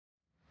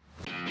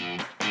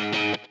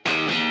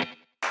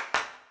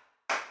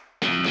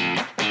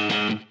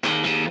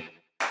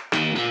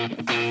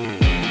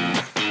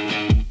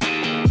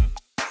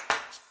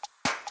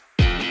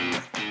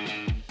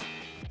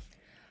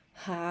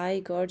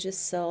gorgeous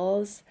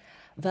souls.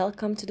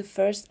 Welcome to the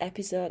first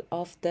episode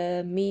of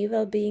the Me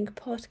Wellbeing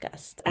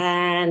podcast.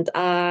 And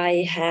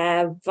I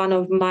have one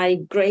of my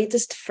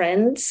greatest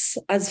friends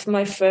as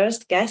my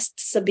first guest,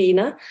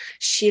 Szabina.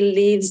 She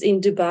lives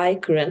in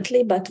Dubai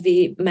currently, but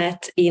we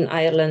met in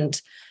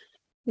Ireland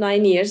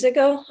 9 years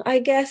ago, I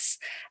guess.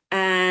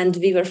 And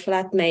we were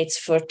flatmates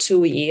for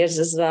 2 years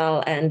as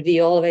well. And we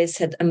always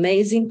had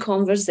amazing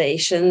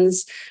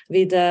conversations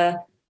with a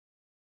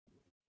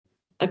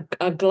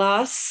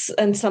glass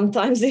and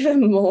sometimes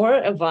even more,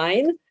 a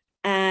wine.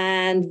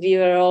 And we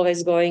were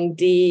always going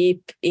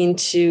deep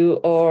into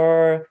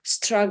our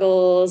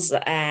struggles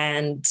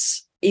and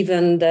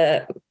even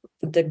the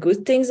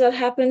good things that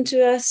happened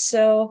to us.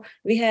 So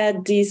we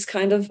had these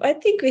I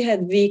think we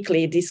had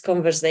weekly these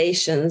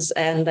conversations,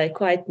 and I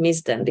quite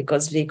miss them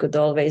because we could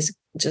always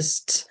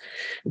just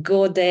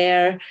go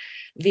there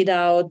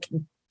without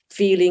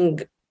feeling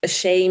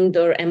ashamed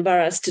or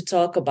embarrassed to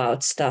talk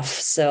about stuff.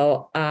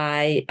 So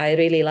I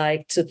really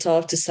like to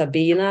talk to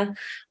Szabina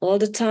all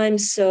the time.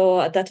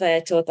 So that's why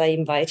I thought I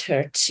invite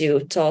her to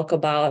talk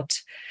about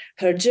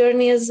her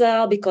journey as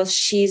well, because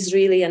she's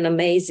really an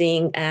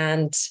amazing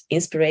and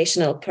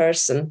inspirational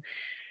person.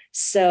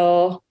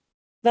 So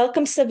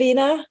welcome,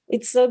 Szabina.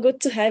 It's so good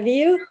to have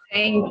you.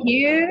 Thank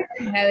you.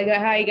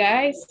 Hi,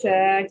 guys.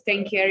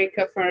 Thank you,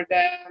 Erica, for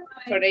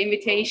the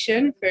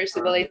invitation. First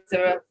of all, it's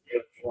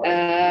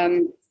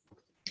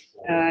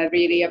I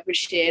really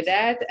appreciate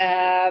that.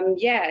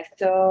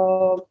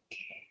 So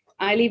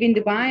I live in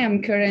Dubai.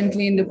 I'm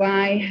currently in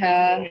Dubai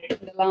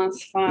the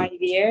last 5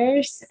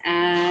 years.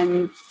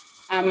 And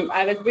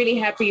I was really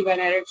happy when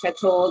Erica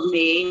told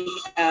me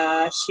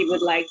she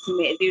would like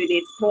to do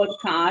this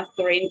podcast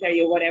or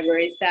interview, whatever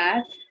is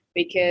that,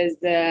 because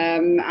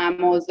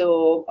I'm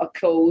also a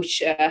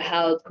coach, a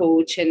health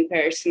coach and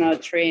personal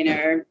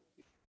trainer.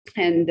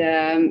 And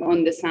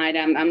on the side,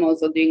 I'm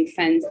also doing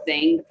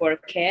fencing for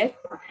kids.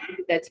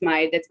 That's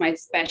my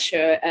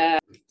special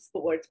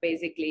sport.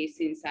 Basically,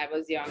 since I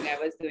was young, I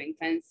was doing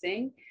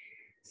fencing.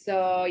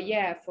 So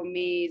yeah, for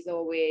me, it's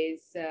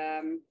always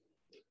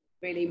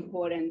really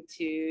important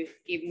to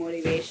give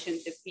motivation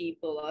to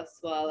people as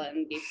well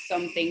and give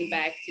something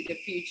back to the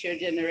future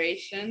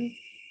generation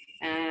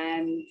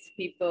and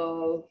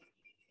people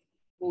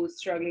who are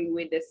struggling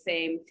with the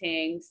same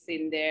things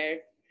in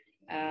their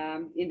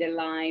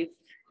life.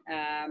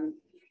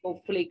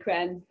 Hopefully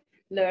can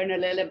learn a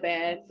little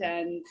bit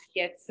and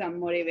get some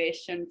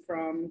motivation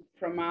from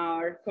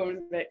our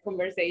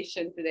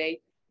conversation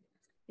today.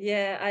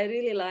 Yeah, I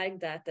really like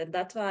that. And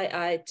that's why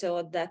I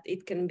thought that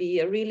it can be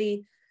a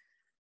really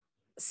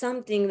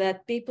something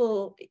that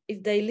people,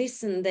 if they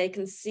listen, they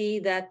can see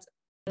that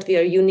we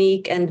are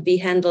unique and we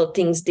handle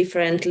things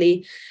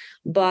differently.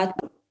 But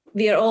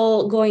we are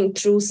all going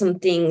through some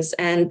things.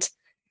 And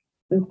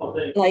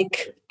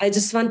I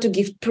just want to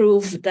give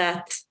proof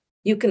that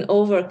you can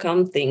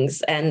overcome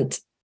things and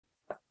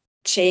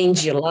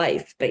change your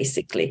life,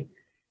 basically.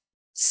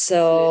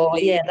 So,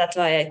 yeah, that's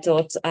why I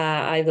thought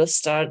I will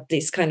start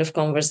these kind of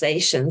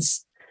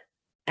conversations.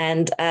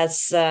 And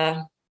as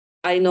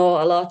I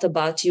know a lot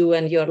about you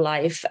and your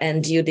life,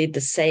 and you did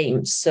the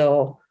same.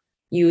 So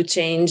you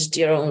changed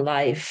your own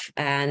life,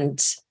 and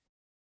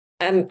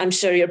I'm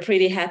sure you're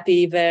pretty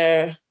happy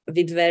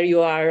with where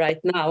you are right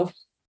now.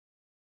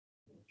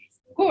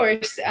 Of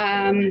course.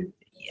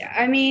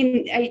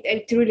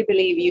 I truly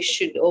believe you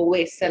should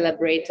always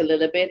celebrate a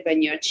little bit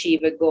when you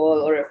achieve a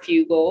goal or a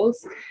few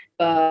goals.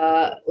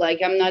 But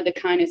I'm not the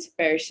kind of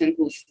person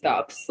who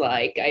stops.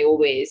 I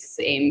always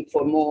aim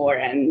for more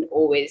and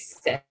always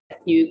set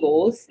new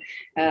goals.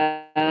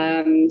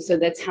 So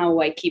that's how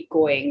I keep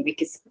going,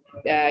 because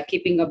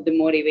keeping up the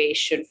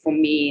motivation for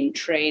me in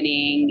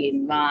training,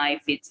 in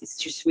life, it's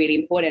just really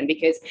important,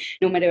 because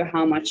no matter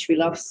how much we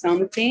love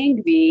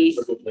something,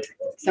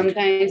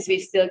 sometimes we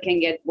still can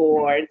get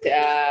bored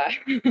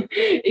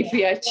if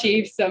we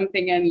achieve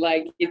something and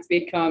it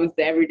becomes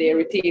the everyday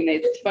routine.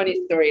 It's a funny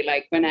story,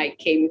 when I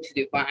came to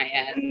Dubai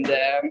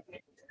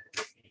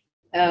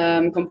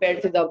and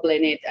compared to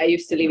Dublin, I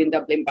used to live in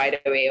Dublin, by the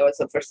way,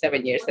 also for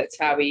 7 years. That's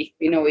how we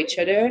know each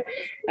other.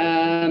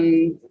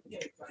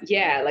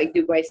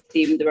 Dubai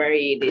seemed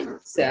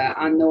this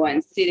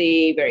unknown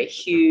city, very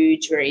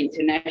huge, very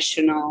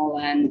international,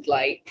 and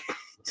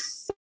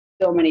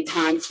so many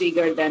times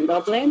bigger than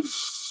Dublin.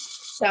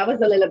 So I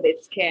was a little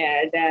bit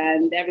scared,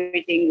 and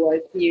everything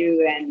was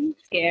new and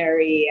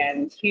scary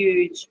and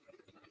huge.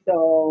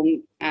 So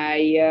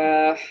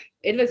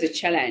it was a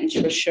challenge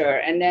for sure.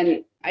 And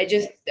then I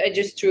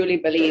just truly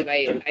believe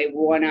I'm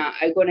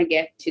gonna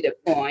get to the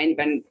point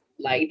when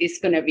this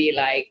gonna be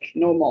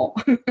normal.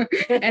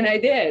 And I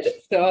did.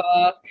 So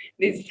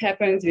this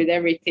happens with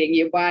everything.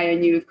 You buy a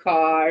new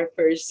car,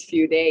 first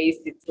few days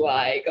it's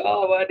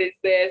oh, what is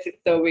this?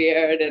 It's so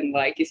weird, and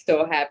you're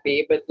so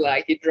happy, but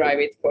you drive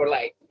it for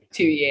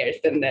 2 years,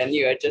 and then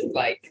you are just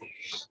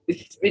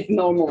it's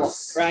normal,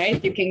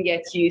 right? You can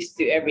get used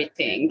to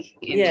everything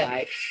in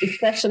life,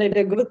 especially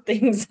the good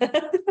things.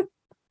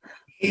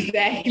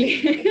 Exactly.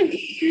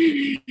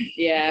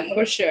 Yeah,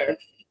 for sure.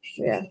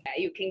 Yeah.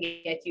 You can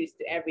get used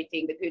to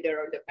everything, the good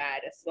or the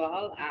bad as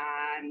well.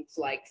 And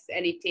like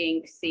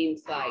anything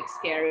seems like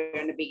scary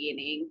in the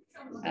beginning,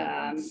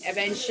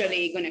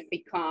 eventually going to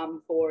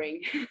become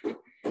boring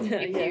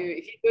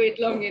if you do it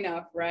long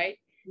enough, right?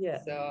 Yeah.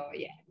 So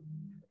yeah.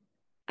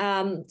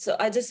 So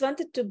I just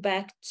wanted to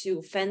back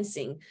to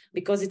fencing,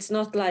 because it's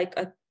not like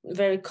a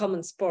very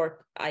common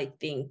sport, I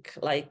think.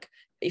 Like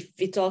if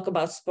we talk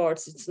about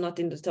sports, it's not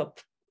in the top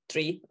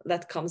 3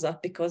 that comes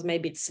up, because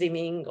maybe it's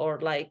swimming or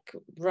like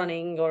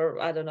running or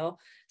I don't know.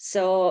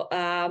 So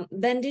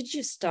when did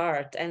you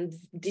start, and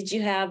did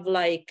you have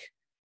like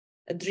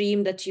a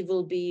dream that you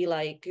will be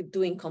like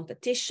doing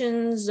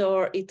competitions,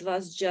 or it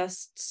was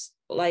just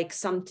like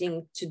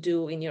something to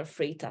do in your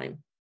free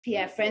time?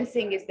 Yeah,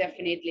 fencing is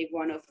definitely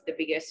one of the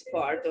biggest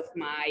part of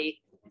my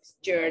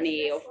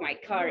journey, of my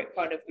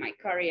part of my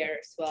career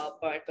as well,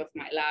 part of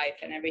my life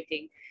and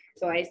everything.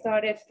 So I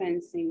started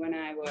fencing when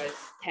I was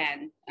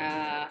 10.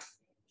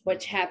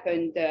 What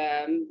happened,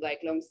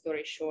 like long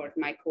story short,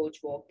 my coach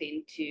walked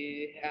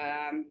into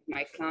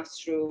my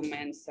classroom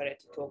and started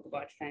to talk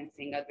about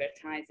fencing,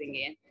 advertising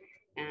it.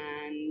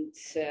 And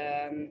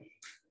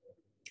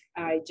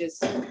I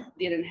just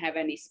didn't have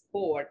any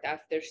sport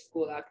after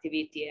school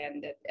activity,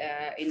 and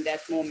in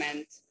that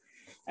moment,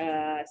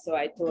 so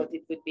I thought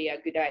it would be a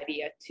good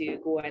idea to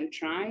go and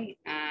try.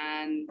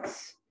 And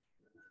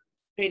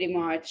pretty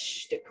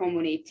much the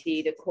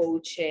community, the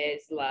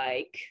coaches,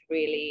 like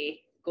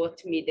really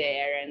got me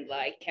there and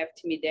like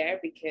kept me there,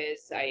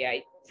 because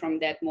I from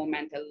that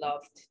moment I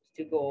loved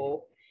to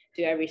go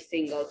to every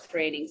single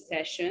training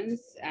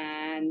sessions.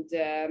 And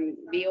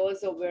we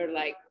also were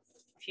like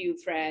few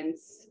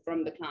friends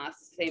from the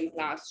same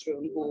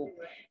classroom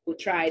who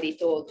tried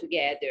it all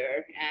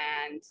together,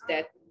 and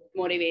that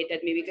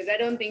motivated me, because I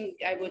don't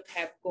think I would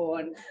have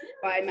gone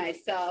by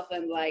myself,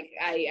 and like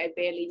I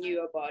barely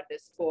knew about the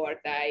sport.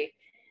 I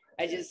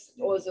just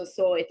also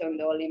saw it on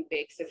the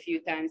Olympics a few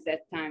times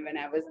that time when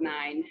I was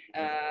 9.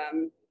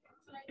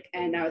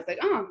 And I was like,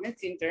 oh,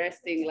 that's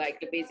interesting.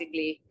 Like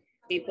basically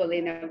people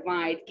in a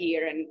white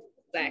gear and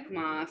black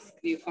mask,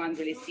 you can't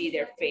really see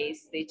their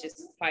face. They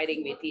just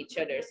fighting with each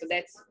other. So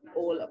that's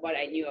all what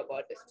I knew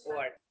about the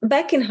sport.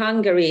 Back in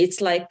Hungary,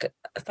 it's like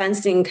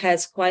fencing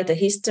has quite a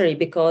history,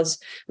 because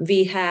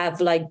we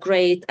have like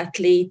great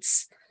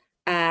athletes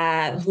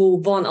who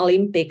won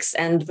Olympics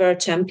and world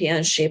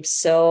championships.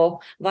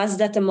 So was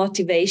that a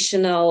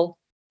motivational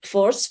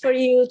force for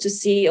you to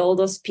see all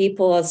those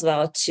people as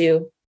well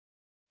to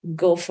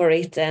go for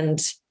it and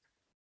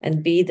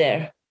be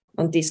there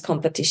on these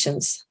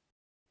competitions?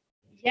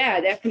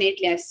 Yeah,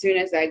 definitely. As soon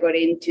as I got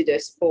into the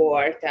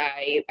sport,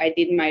 I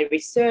did my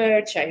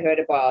research. I heard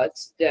about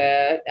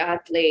the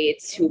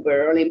athletes who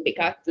were Olympic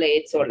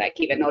athletes or like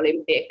even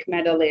Olympic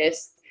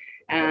medalists.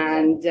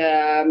 And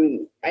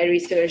I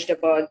researched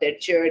about their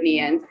journey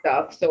and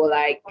stuff. So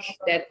like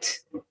that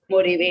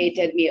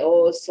motivated me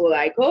also,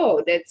 like,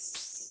 oh,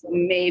 that's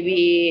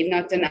maybe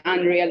not an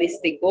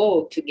unrealistic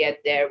goal to get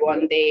there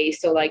one day.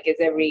 So like as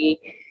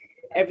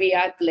every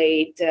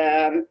athlete,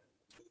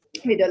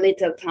 with a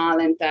little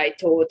talent, I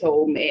thought,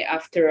 oh,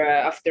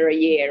 after a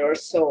year or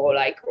so,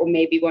 like, or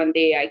maybe one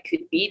day I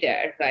could be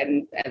there.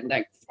 And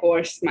like, of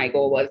course, my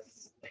goal was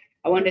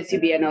I wanted to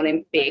be an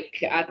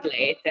Olympic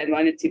athlete and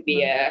wanted to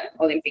be an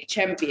Olympic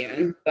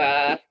champion.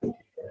 But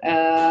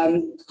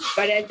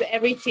as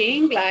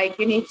everything, like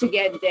you need to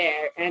get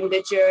there, and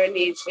the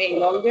journey is way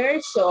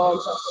longer.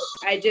 So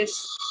I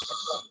just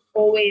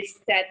always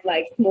set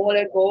like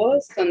smaller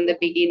goals from the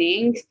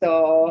beginning.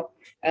 So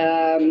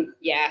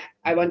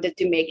I wanted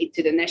to make it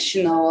to the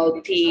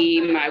national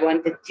team. I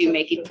wanted to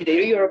make it to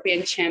the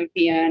European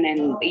champion,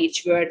 and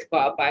each World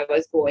Cup I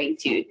was going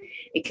to,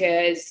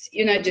 because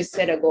just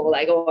set a goal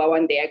like, oh,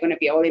 one day I'm going to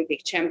be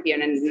Olympic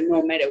champion, and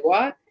no matter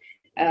what.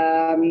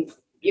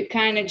 You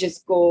kind of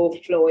just flow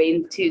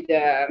into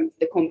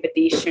the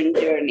competition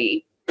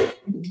journey.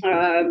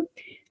 I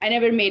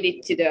never made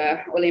it to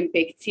the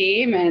Olympic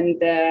team,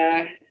 and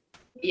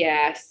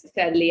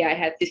sadly I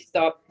had to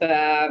stop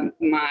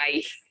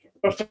my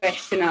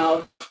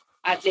professional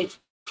athlete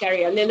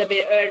career a little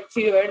bit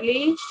too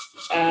early.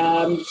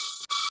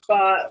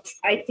 But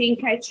I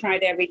think I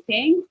tried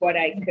everything what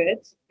I could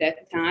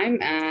that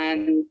time,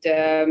 and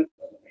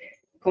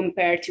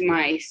compared to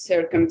my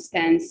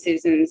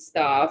circumstances and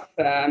stuff,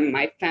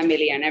 my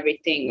family and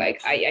everything,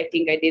 like I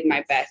think I did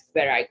my best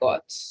where I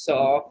got.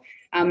 So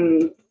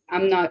I'm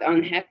not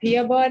unhappy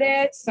about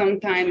it.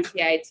 Sometimes,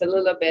 it's a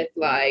little bit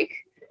like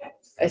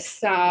a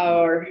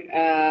sour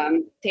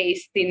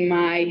taste in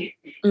my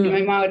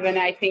mouth when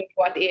I think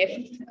what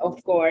if,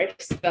 of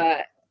course.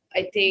 But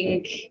I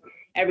think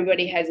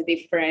everybody has a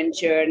different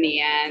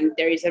journey, and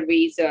there is a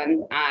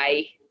reason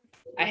I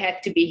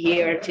had to be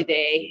here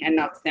today and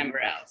not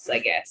somewhere else, I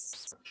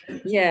guess.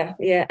 Yeah.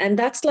 And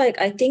that's like,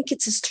 I think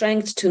it's a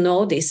strength to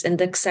know this and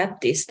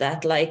accept this,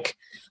 that like,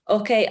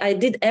 okay, I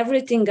did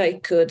everything I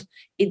could.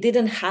 It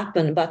didn't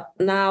happen, but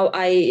now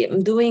I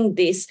am doing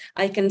this.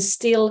 I can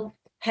still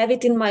have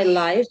it in my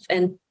life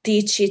and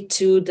teach it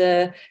to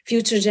the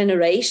future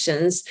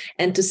generations,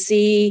 and to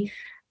see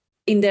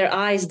in their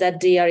eyes that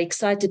they are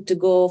excited to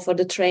go for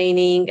the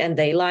training and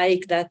they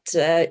like that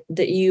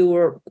you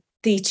are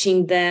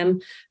teaching them.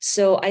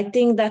 So I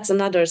think that's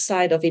another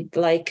side of it,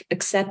 like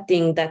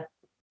accepting that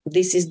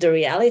this is the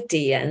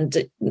reality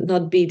and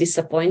not be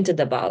disappointed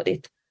about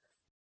it.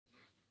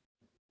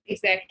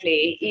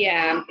 Exactly.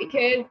 Yeah,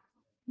 because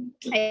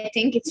I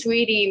think it's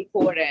really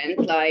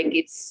important. Like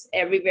it's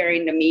everywhere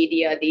in the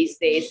media these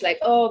days. Like,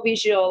 oh,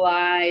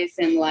 visualize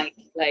and like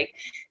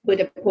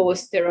put a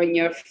poster on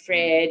your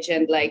fridge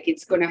and like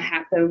it's gonna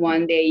happen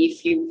one day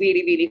if you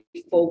really,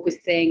 really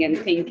focusing and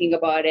thinking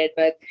about it.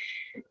 But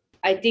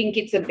I think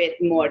it's a bit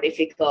more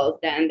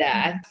difficult than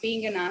that.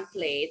 Being an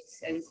athlete,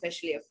 and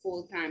especially a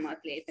full-time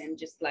athlete, and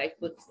just like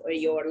put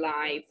your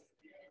life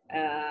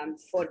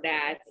for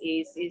that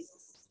is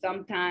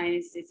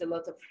sometimes it's a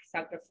lot of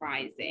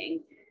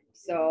sacrificing.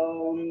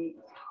 So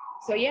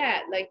yeah,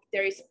 like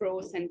there is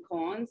pros and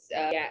cons.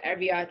 Yeah,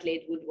 every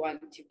athlete would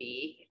want to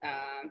be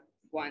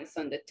once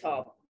on the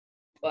top,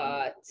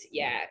 but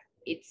yeah,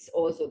 it's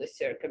also the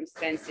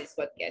circumstances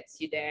what gets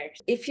you there.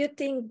 If you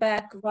think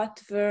back,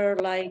 what were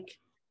like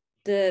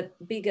the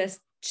biggest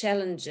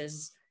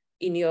challenges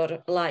in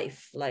your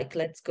life? Like,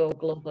 let's go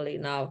globally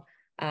now,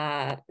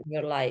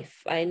 your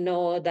life. I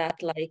know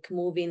that like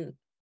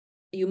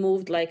you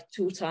moved like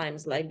 2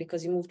 times, like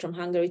because you moved from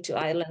Hungary to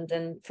Ireland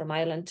and from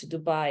Ireland to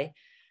Dubai.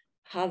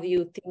 How do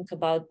you think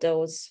about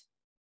those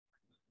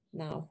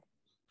now?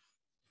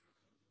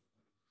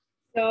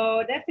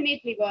 So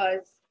definitely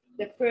was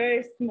the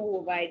first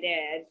move I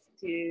did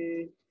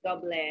to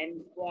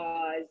Dublin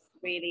was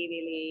really,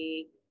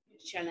 really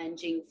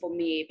challenging for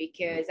me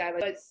because I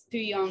was too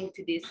young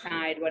to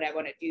decide what I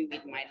want to do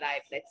with my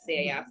life, let's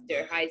say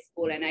after high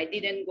school, and I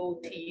didn't go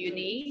to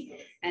uni,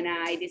 and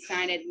I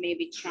decided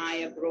maybe try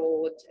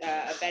abroad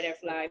a better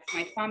life.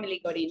 My family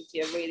got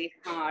into a really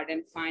hard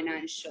and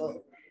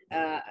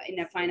in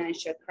a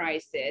financial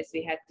crisis.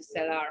 We had to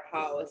sell our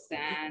house,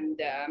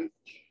 and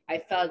I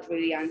felt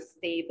really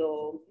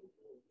unstable.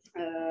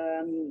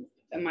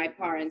 My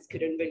parents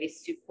couldn't really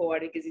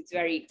support it because it's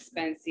very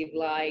expensive,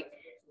 like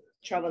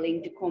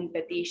traveling to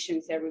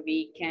competitions every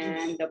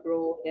weekend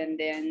abroad and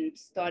then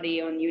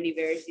study on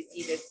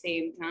university at the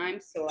same time.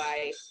 So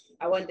I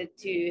wanted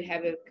to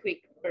have a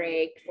quick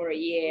break for a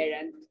year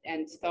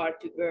and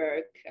start to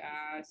work.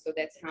 So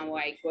that's how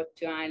I got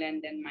to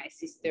Ireland, and my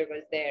sister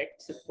was there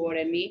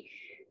supporting me.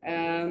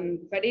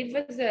 But it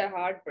was a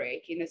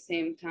heartbreak in the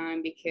same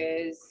time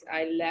because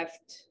I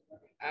left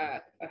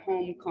a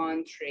home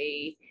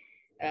country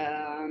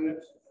um,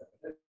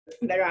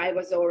 where I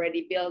was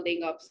already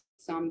building up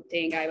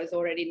something. I was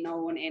already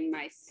known in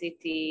my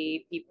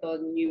city. People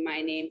knew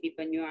my name.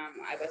 People knew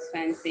I was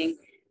fencing.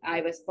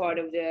 I was part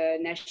of the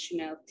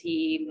national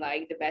team.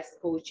 Like the best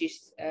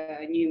coaches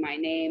knew my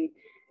name.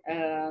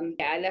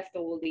 Yeah, I left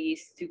all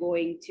these to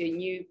going to a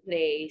new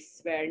place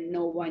where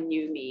no one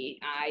knew me.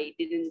 I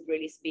didn't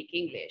really speak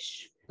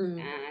English.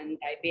 And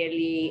I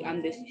barely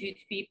understood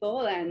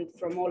people. And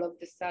from all of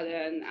a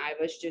sudden, I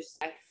was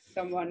just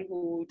someone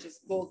who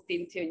just walked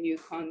into a new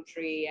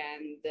country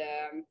and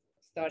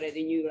started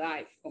a new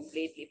life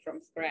completely from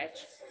scratch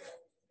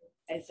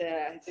as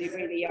a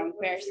really young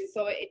person.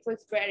 So it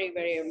was very,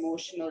 very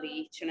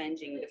emotionally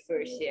challenging the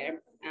first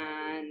year.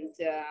 And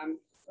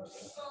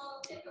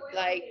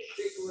like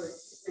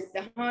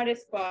the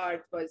hardest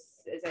part was,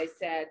 as I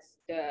said,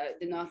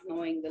 the not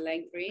knowing the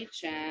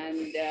language.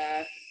 And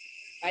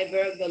I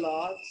worked a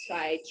lot.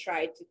 I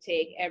tried to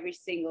take every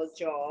single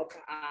job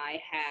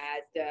I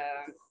had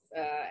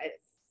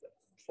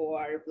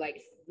for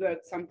like work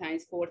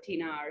sometimes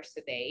 14 hours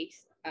a day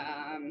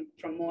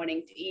from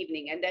morning to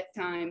evening. At that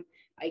time,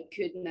 I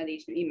could not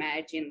even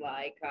imagine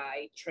like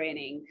I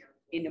training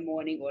in the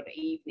morning or the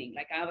evening.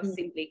 Like I was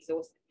simply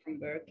exhausted from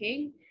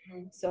working.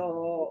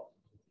 So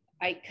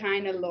I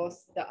kind of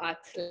lost the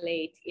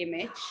athlete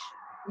image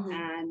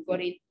and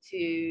got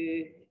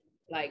into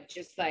like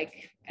just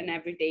like an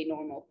everyday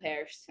normal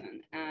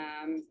person.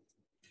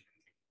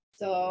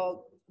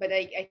 But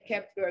I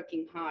kept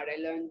working hard. I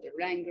learned the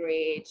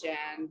language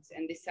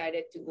and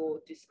decided to go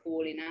to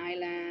school in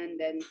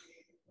Ireland,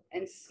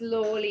 and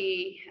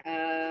slowly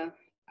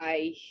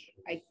I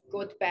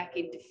got back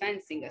into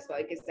fencing as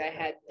well because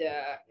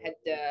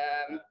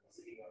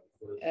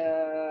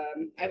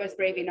I was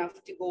brave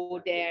enough to go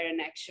there and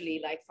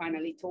actually like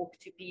finally talk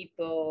to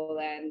people,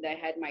 and I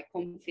had my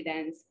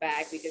confidence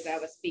back because I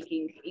was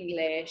speaking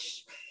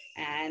English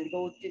and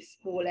go to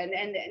school,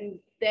 and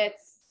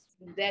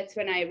that's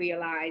when I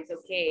realized,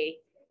 okay,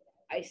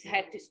 I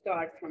had to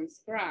start from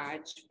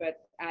scratch, but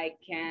I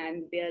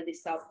can build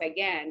this up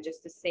again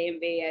just the same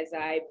way as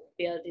I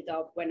built it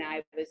up when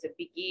I was a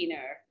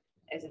beginner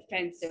as a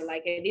fencer.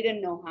 Like I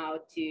didn't know how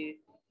to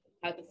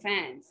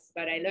fence,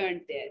 but I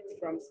learned it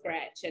from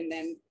scratch and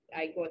then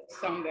I got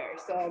somewhere.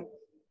 So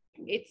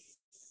it's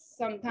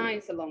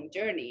sometimes a long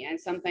journey, and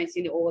sometimes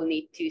you all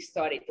need to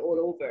start it all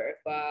over,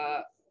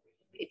 but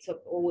it's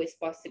always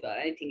possible.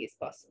 Anything is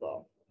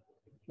possible.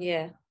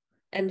 Yeah.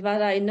 And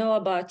what I know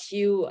about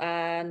you,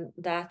 and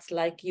that's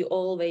like you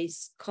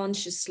always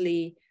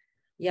consciously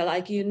yeah,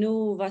 like you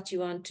knew what you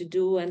want to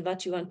do and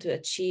what you want to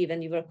achieve,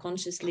 and you were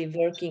consciously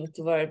working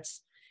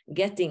towards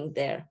getting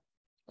there.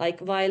 Like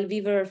while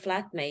we were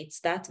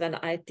flatmates, that when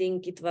I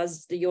think it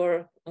was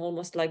your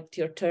almost like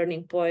your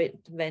turning point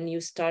when you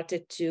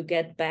started to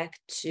get back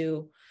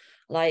to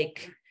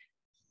like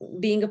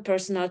being a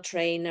personal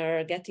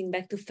trainer, getting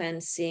back to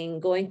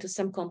fencing, going to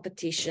some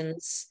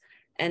competitions.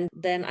 And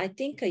then I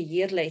think a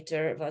year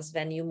later was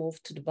when you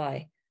moved to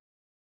Dubai,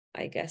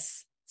 I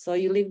guess. So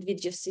you lived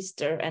with your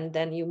sister and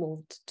then you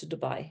moved to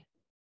Dubai.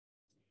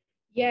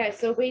 Yeah,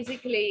 so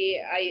basically,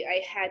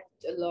 I had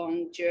a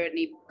long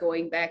journey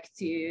going back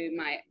to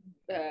my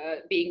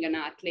being an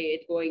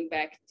athlete, going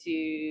back to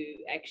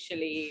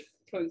actually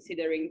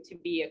considering to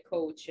be a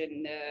coach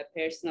and a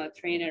personal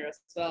trainer as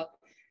well.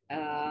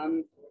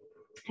 Um,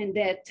 and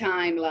that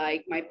time,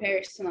 like my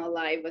personal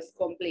life was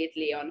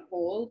completely on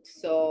hold.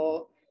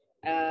 So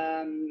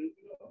um,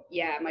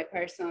 yeah, my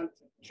personal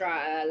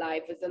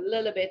life was a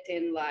little bit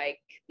in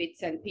like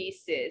bits and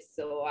pieces.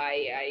 So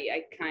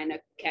I kind of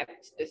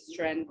kept the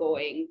strand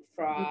going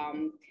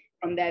from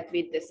that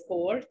with the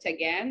sport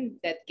again.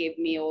 That gave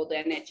me all the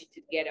energy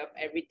to get up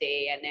every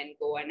day and then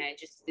go, and I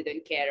just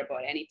didn't care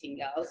about anything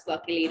else.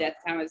 Luckily, that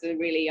time I was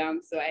really young,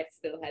 so I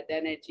still had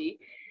energy.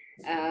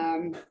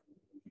 Um,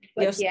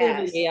 You're but still yeah,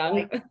 really so young.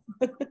 like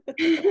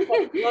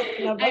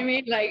Talking I about,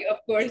 mean, like, of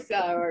course,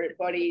 our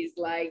body is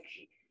like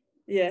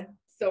yeah,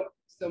 so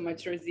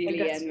much I got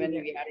resilient you. when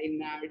Yeah. we are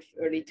in our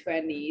early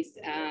 20s.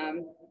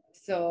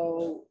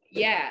 So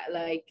yeah,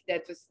 like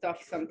that was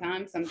tough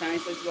sometimes.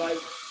 Sometimes it was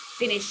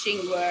finishing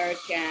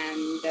work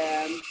and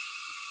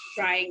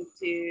trying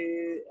to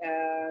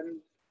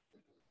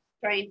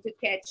trying to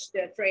catch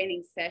the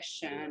training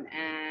session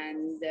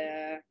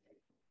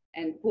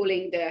and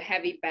pulling the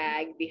heavy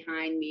bag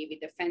behind me with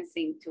the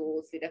fencing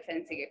tools, with the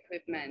fencing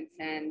equipment.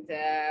 And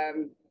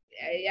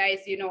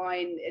as you know,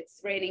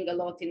 it's raining a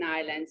lot in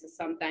Ireland, so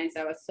sometimes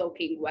I was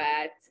soaking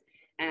wet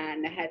and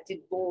I had to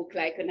walk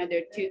like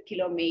another 2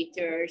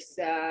 kilometers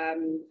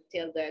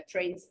till the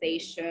train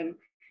station.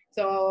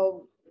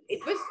 So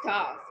it was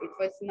tough. It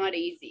was not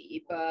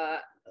easy,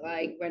 but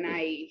like when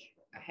I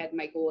had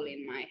my goal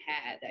in my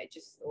head, I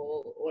just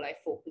all I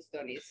focused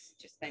on is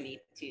just I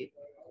need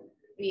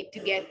to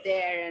get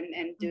there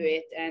and do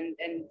it and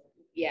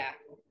yeah.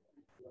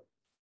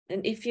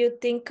 And if you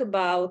think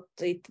about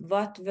it,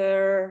 what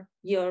were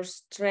your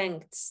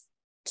strengths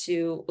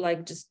to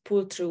like just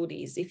pull through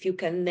these? If you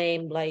can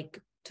name like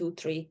 2,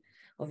 3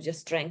 of your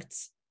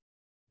strengths.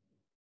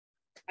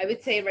 I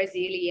would say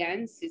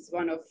resilience is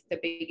one of the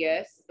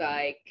biggest.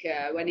 Like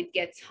when it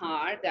gets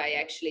hard, I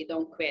actually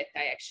don't quit.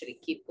 I actually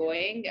keep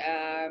going.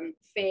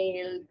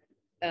 Fail,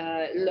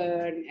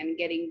 learn, and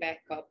getting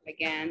back up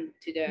again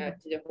to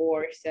the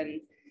horse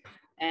and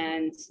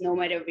no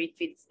matter if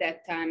it's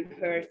that time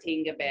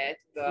hurting a bit,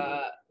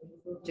 but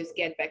just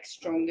get back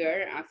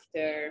stronger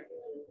after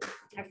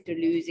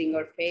losing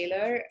or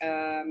failure.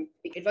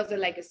 It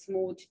wasn't like a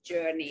smooth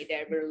journey.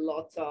 There were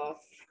lots of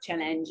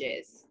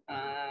challenges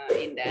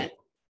in that.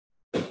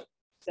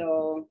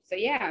 So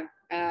yeah,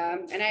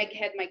 and I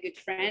had my good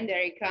friend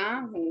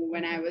Erica, who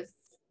when I was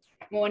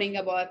mourning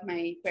about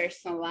my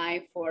personal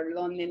life or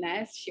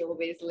loneliness, she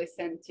always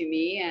listened to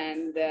me,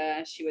 and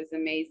she was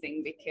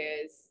amazing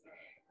because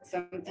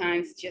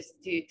sometimes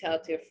just to tell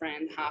to a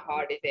friend how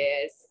hard it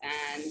is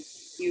and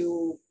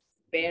you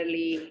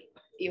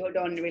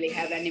don't really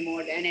have any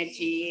more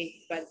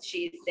energy, but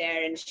she's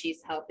there and she's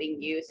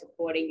helping you,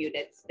 supporting you.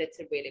 That's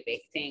a really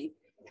big thing.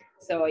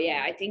 So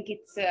yeah, I think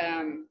it's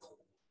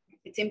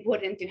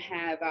important to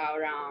have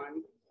our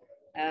own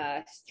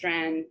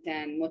strength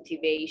and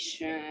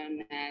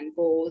motivation and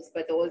goals,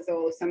 but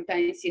also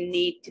sometimes you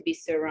need to be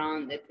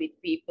surrounded with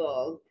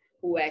people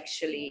who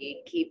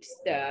actually keeps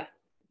the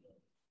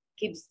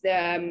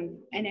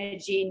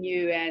energy in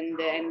you, and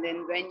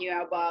then when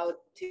you're about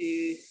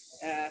to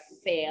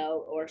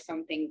fail or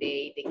something,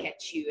 they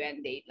catch you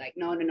and they like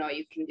no,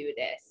 you can do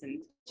this,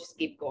 and just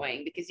keep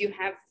going, because you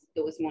have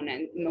those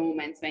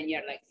moments when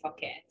you're like,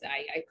 fuck it,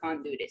 I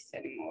can't do this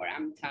anymore,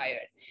 I'm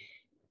tired.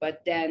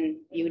 But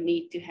then you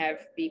need to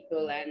have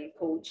people and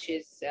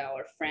coaches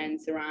or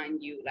friends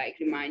around you like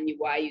remind you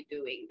why you're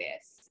doing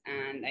this,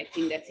 and I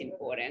think that's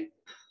important.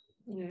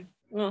 Yeah.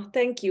 Oh,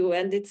 thank you.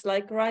 And it's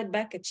like right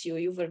back at you.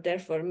 You were there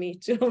for me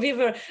too. We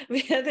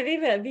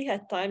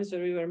had times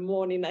where we were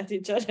mourning at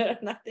each other,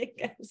 nothing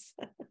else.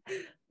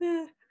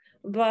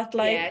 But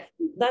like Yes.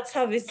 that's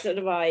how we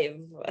survive.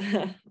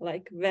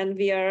 Like when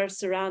we are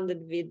surrounded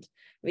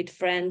with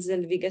friends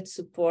and we get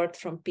support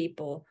from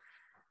people.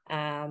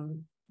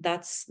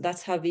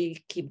 That's how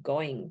we keep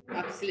going.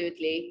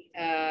 Absolutely.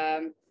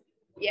 Yeah,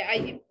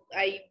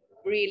 I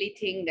really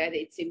think that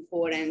it's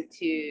important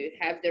to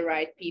have the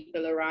right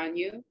people around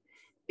you,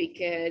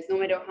 because no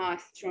matter how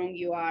strong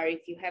you are,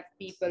 if you have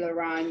people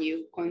around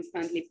you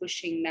constantly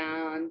pushing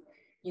down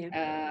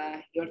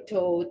your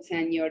thoughts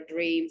and your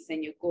dreams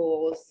and your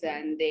goals,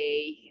 and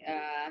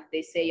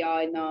they say,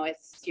 oh no,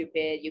 it's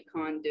stupid, you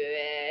can't do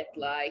it,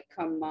 like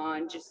come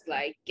on, just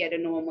like get a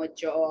normal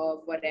job,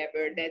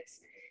 whatever.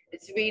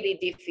 It's really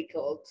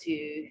difficult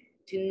to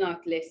to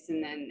not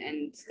listen,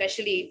 and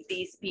especially if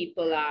these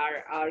people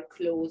are our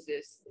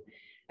closest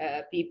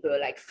people,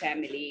 like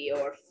family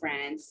or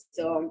friends.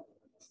 So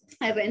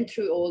I went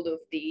through all of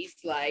these,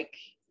 like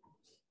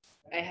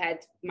I had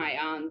my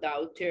own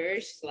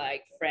doubters,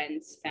 like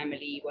friends,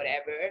 family,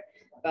 whatever.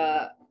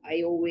 But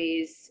I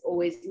always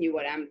knew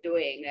what I'm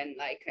doing, and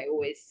like I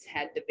always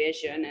had the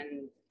vision.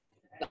 And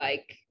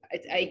like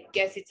I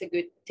guess it's a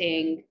good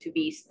thing to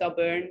be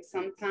stubborn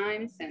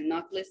sometimes and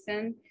not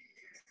listen.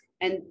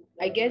 And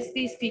I guess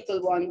these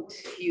people want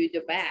you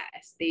the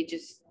best. They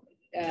just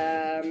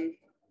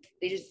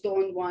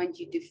don't want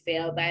you to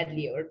fail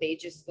badly, or they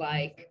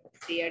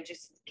are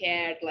just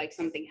scared like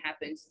something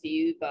happens to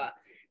you, but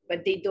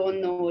they don't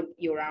know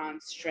your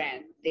own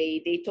strength.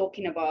 They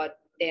talking about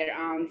their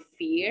own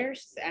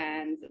fears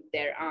and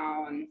their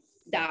own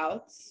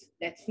doubts.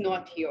 That's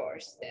not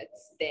yours,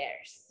 that's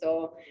theirs.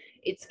 So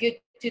it's good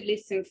to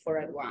listen for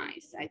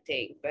advice, I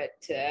think. But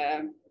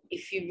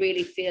if you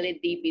really feel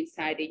it deep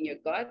inside in your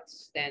gut,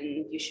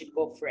 then you should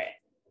go for it,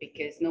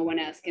 because no one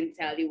else can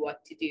tell you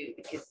what to do,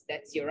 because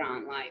that's your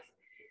own life,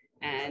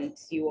 and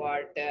you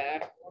are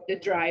the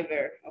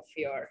driver of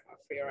your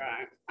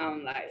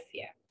own life.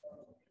 Yeah.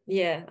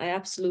 Yeah, I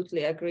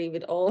absolutely agree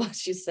with all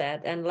what you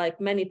said. And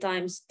like many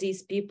times,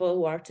 these people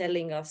who are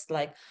telling us,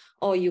 like,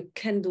 oh, you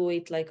can do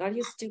it, like, are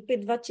you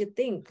stupid? What you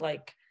think?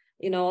 Like,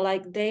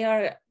 like they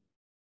are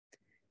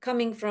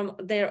coming from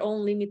their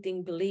own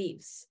limiting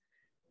beliefs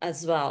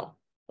as well.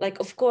 Like,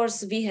 of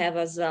course, we have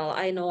as well.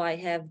 I know I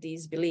have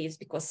these beliefs,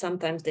 because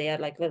sometimes they are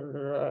like,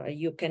 well,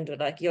 you can do,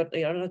 like,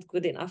 you're not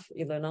good enough,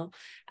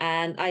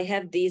 And I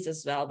have these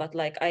as well. But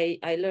like,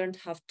 I learned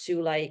how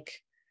to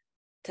like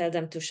tell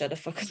them to shut the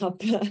fuck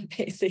up,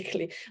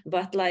 basically.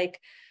 But like,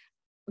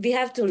 we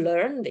have to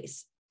learn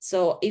this.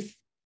 So if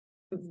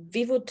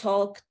we would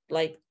talk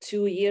like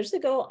 2 years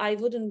ago, I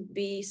wouldn't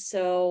be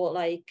so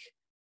like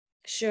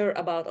sure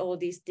about all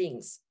these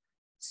things.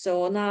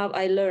 So now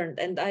I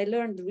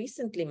learned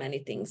recently many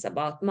things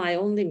about my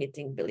own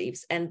limiting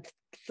beliefs. And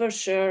for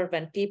sure,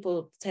 when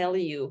people tell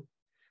you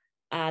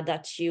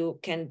that you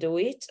can do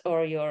it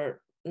or you're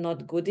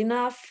not good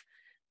enough,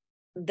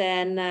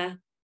 then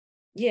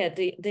yeah,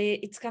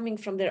 it's coming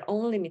from their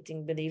own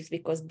limiting beliefs,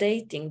 because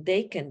they think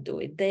they can do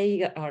it.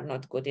 They are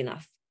not good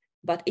enough.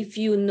 But if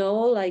you know,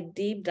 like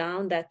deep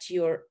down, that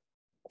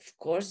of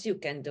course you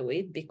can do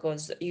it,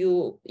 because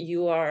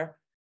you are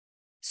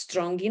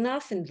strong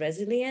enough and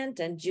resilient,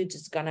 and you're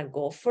just gonna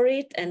go for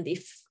it. And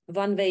if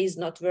one way is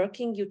not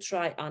working, you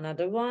try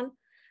another one.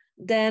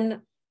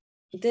 Then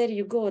there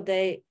you go.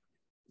 They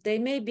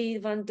may be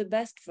one the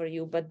best for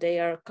you, but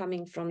they are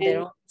coming from their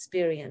own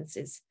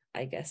experiences,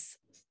 I guess.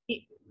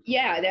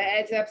 Yeah,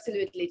 that's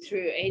absolutely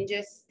true. And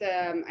just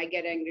I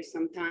get angry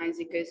sometimes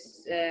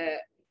because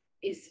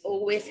it's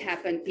always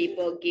happened.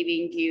 People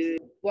giving you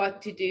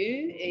what to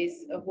do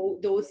is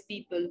those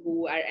people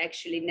who are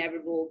actually never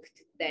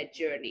walked that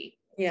journey.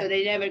 Yeah. So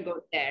they never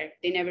got there.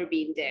 They never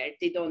been there.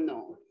 They don't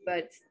know.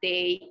 But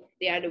they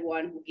are the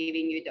one who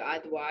giving you the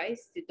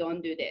advice to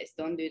don't do this,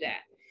 don't do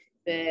that.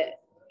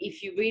 But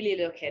if you really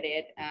look at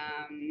it,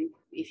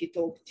 if you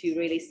talk to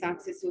really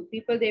successful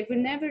people, they will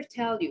never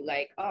tell you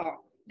like, oh,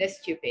 that's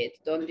stupid,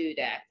 don't do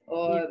that.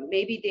 Or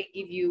maybe they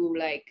give you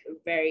like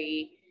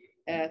very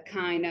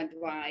kind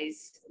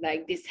advice,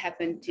 like this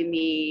happened to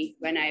me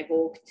when I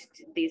walked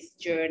this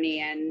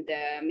journey, and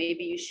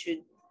maybe you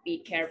should be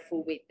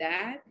careful with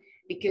that,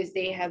 because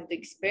they have the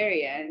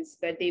experience.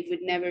 But they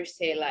would never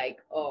say like,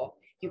 oh,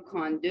 you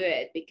can't do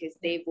it, because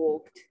they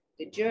walked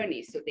the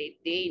journey. So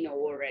they know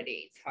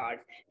already it's hard.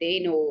 They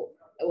know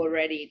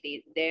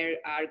already there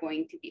are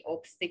going to be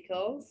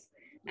obstacles,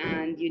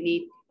 and you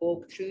need to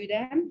walk through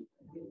them.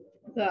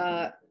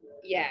 But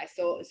yeah,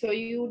 so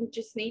you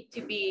just need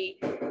to be,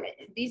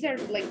 these are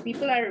like,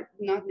 people are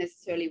not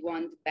necessarily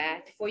want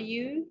bad for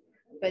you,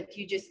 but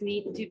you just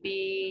need to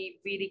be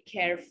really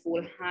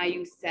careful how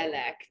you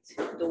select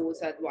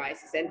those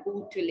advices and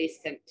who to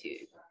listen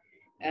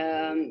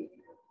to.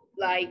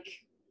 Like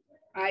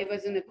I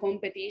was in a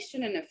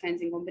competition, in a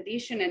fencing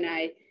competition, and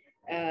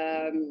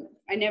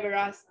I never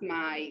asked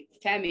my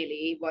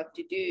family what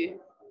to do.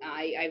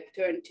 I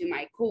turned to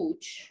my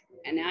coach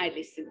and I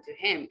listened to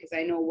him, because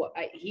I know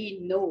he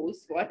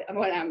knows what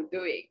I'm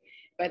doing.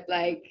 But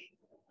like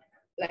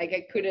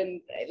I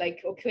couldn't,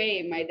 like,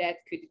 okay, my dad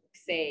could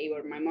say,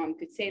 or my mom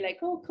could say like,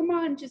 oh, come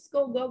on, just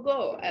go.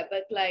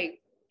 But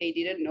like, they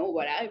didn't know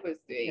what I was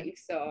doing.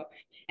 So,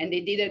 and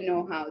they didn't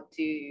know how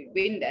to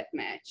win that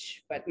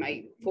match. But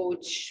my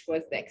coach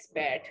was the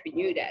expert who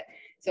knew that.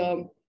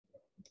 So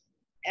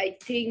I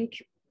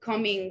think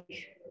coming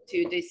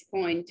to this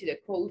point, to the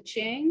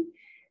coaching,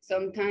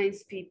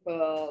 sometimes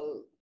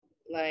people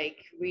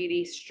like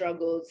really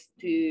struggles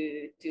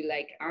to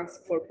like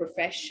ask for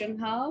professional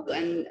help,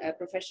 and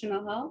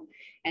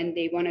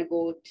they want to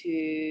go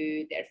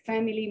to their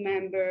family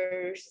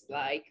members.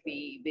 Like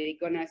we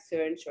gonna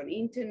search on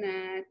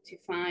internet to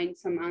find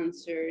some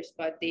answers,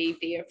 but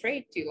they're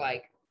afraid to,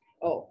 like,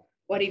 oh,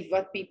 what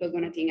people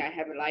gonna think I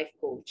have a life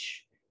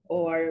coach,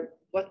 or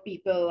what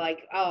people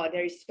like, oh,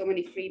 there is so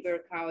many free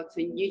workouts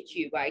on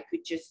YouTube, I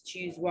could just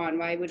choose one.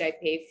 Why would I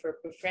pay for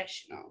a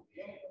professional?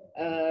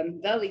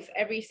 Well, if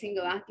every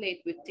single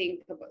athlete would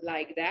think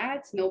like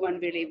that, no one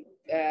really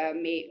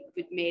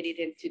would made it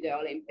into the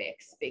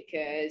Olympics,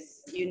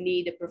 because you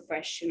need a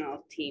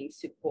professional team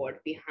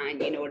support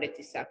behind in order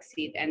to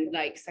succeed. And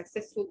like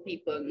successful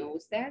people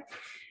knows that.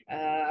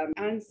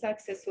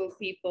 Unsuccessful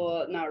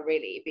people, not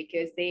really,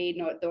 because they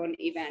don't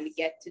even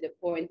get to the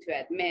point to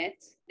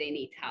admit they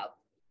need help.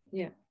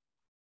 Yeah.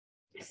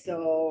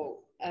 So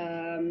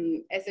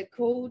as a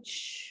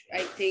coach,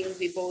 I think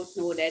we both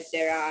know that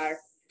there are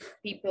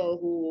people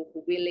who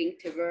willing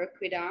to work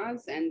with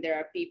us, and there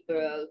are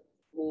people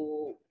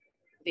who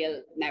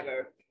will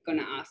never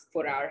gonna ask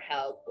for our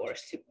help or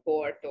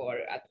support or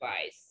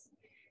advice.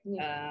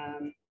 Yeah.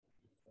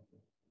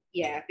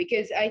 Yeah,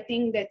 because I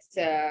think that's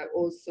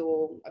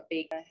also a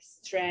big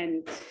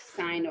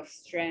sign of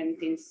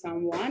strength in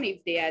someone,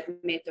 if they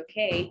admit,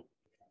 okay,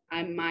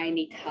 I might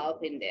need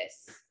help in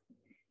this.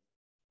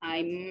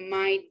 I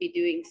might be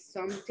doing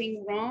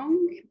something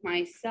wrong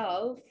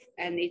myself,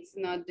 and it's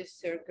not the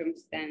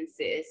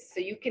circumstances. So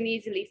you can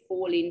easily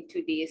fall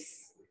into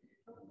these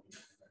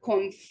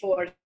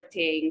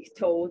comforting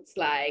thoughts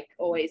like,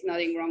 oh, it's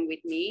nothing wrong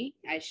with me.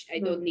 I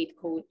don't need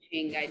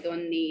coaching. I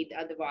don't need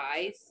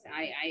advice.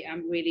 I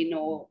really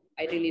know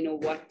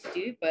what to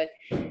do. But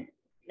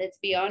let's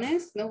be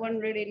honest, no one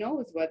really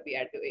knows what we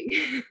are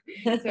doing.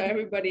 So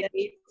everybody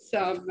needs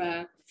some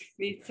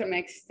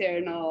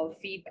external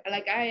feedback.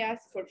 Like I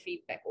ask for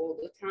feedback all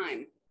the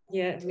time.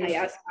 Yeah. I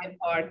ask my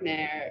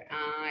partner,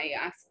 I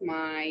ask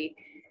my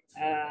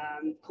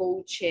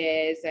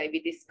coaches, we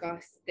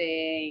discuss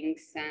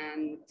things,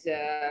 and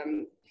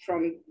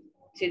from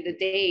to the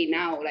day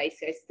now, like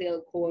I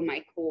still call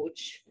my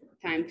coach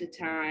time to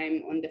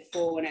time on the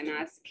phone and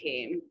ask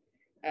him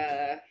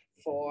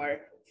for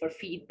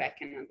feedback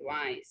and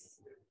advice.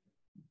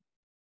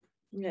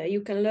 Yeah,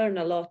 you can learn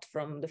a lot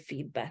from the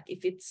feedback.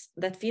 If it's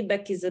that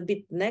feedback is a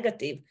bit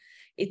negative,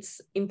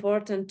 it's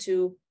important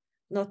to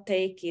not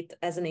take it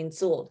as an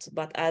insult,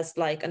 but as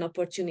like an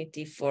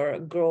opportunity for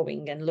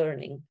growing and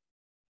learning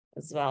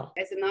as well.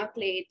 As an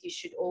athlete, you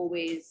should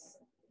always,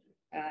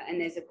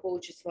 and as a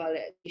coach as well,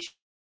 you should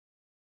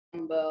be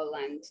humble,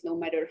 and no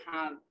matter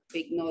how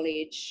big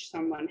knowledge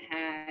someone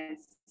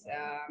has,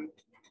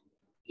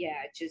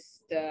 yeah,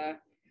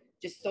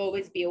 just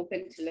always be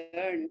open to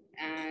learn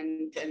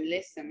and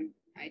listen.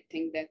 I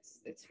think that's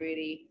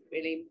really,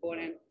 really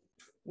important.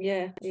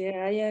 Yeah,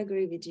 I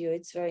agree with you.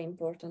 It's very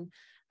important.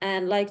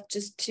 And like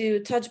just to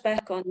touch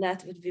back on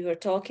that, what we were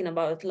talking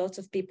about, lots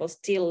of people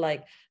still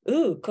like,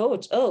 oh,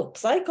 coach, oh,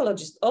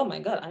 psychologist, oh my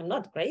God, I'm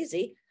not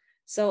crazy.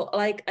 So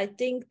like, I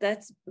think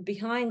that's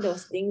behind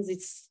those things.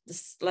 It's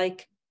just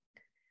like,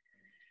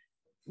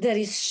 there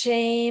is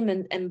shame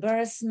and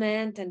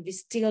embarrassment, and we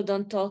still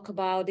don't talk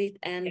about it.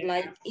 And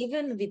like,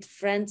 even with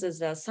friends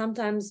as well,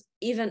 sometimes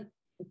even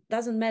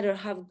doesn't matter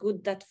how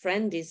good that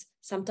friend is,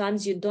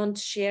 sometimes you don't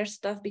share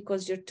stuff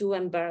because you're too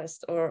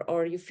embarrassed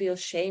or you feel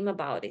shame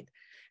about it.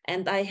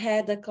 And I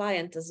had a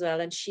client as well,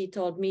 and she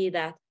told me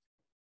that,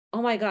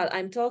 oh my God,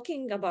 I'm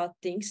talking about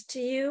things to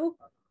you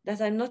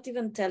that I'm not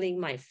even telling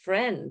my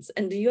friends,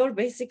 and you're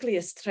basically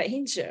a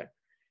stranger.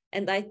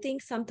 And I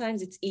think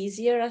sometimes it's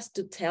easier us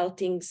to tell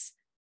things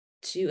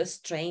to a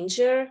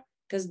stranger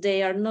because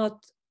they are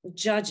not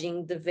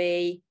judging the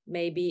way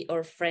maybe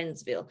our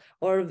friends will,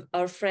 or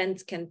our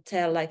friends can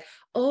tell like,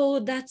 oh,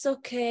 that's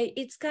okay,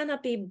 it's gonna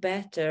be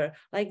better.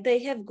 Like they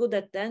have good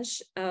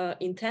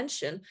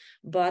intention,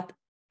 but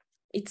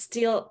it's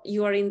still,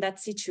 you are in that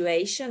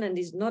situation and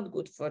it's not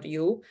good for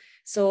you.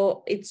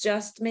 So it's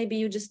just, maybe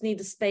you just need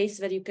a space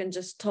where you can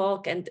just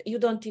talk, and you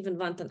don't even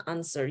want an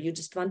answer. You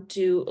just want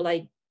to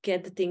like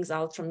get the things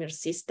out from your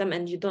system,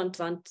 and you don't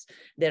want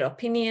their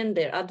opinion,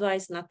 their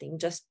advice, nothing.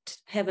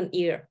 Just have an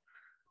ear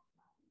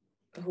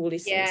who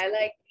listens. Yeah,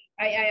 like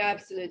I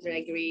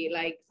absolutely agree.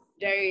 Like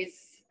there is,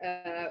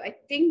 I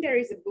think there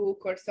is a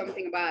book or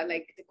something about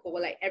like the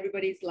call, like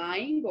everybody's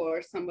lying,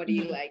 or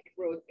somebody like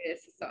wrote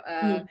this. So,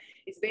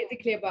 it's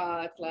basically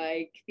about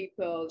like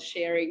people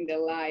sharing their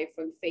life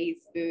on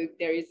Facebook.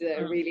 There is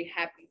a really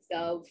happy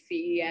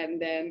selfie,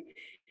 and then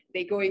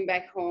they going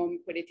back home,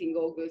 put it in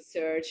Google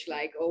search,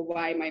 like, oh,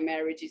 why my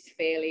marriage is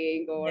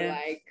failing, or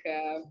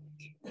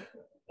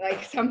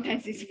like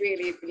sometimes it's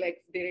really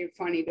like very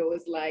funny,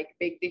 those like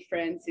big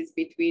differences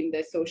between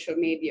the social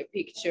media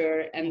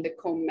picture and the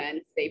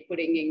comments they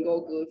putting in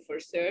Google for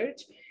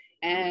search.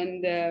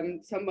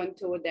 And someone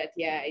told that,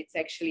 yeah, it's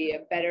actually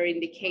a better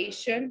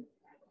indication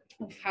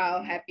of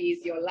how happy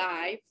is your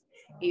life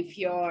if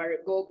your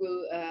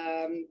Google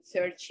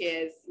search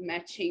is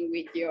matching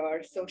with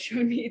your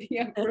social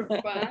media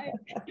profile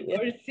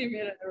or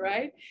similar,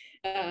 right?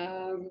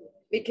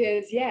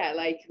 Because yeah,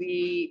 like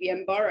we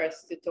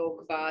embarrassed to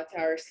talk about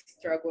our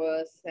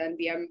struggles, and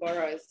we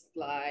embarrassed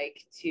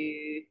like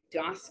to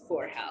ask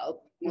for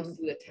help most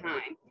of the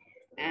time.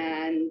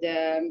 And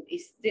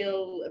it's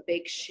still a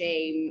big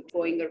shame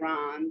going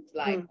around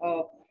like,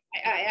 oh,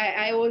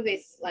 I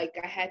always like,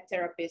 I had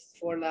therapists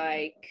for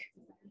like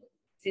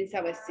since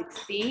I was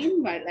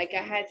 16. But like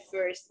I had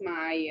first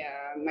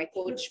my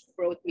coach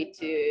brought me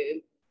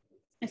to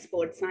a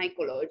sports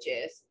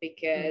psychologist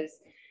because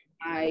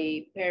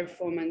my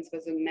performance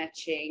wasn't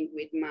matching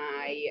with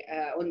my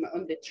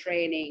on the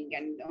training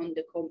and on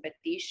the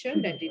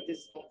competition. That it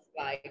is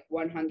like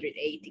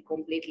 180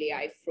 completely.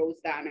 I froze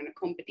down in a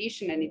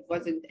competition, and it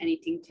wasn't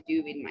anything to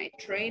do with my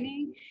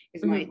training,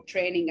 because my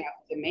training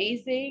was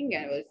amazing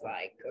and it was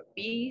like a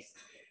beast.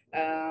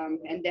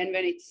 And then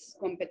when its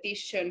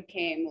competition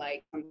came,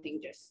 like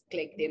something just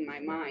clicked in my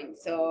mind.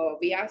 So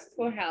we asked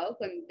for help,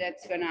 and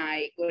that's when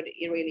I got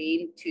really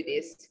into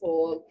this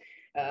whole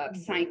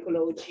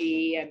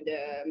psychology and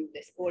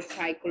the sports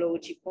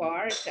psychology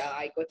part.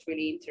 I got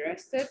really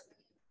interested.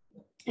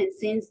 And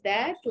since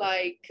that,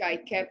 like I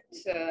kept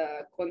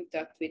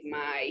contact with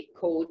my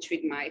coach,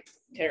 with my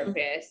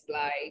therapist,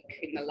 like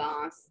in the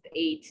last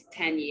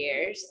 8-10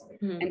 years.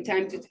 And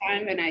time to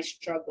time when I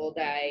struggled,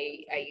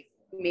 I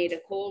made a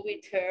call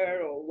with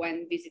her or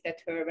visited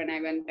her when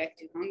I went back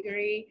to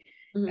Hungary.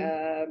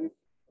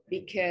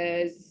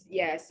 Because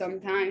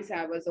sometimes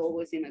I was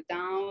always in a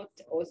doubt,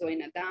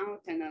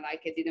 and I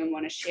didn't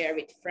want to share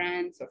with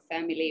friends or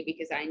family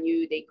because I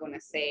knew they're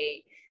gonna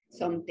say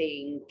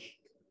something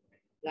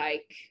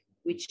like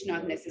which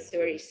not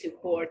necessarily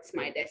supports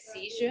my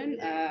decision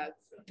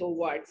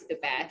towards the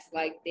best.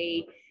 Like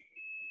they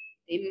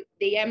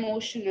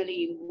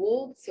emotionally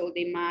involved, so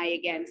they might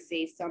again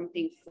say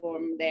something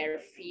from their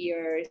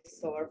fears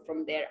or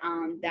from their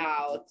own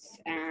doubts,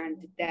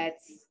 and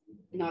that's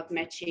not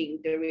matching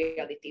the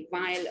reality.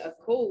 While a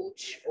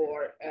coach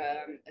or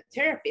a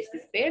therapist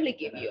is barely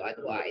give you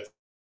advice,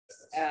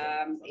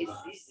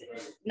 is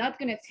not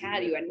going to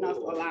tell you and not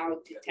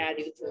allowed to tell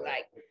you to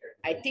like,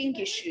 I think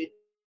you should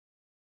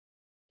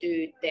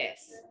do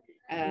this.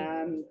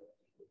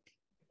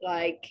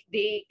 Like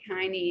they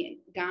kind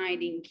of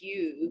guiding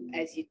you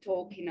as you're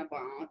talking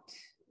about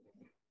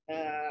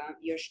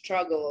your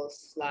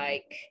struggles,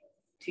 like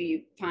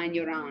to find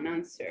your own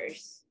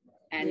answers.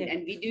 And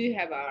we do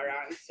have our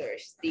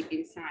answers deep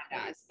inside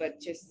us, but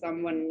just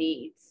someone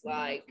needs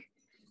like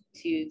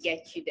to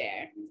get you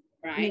there,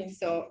 right?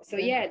 So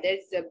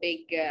there's a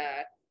big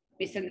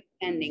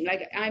misunderstanding.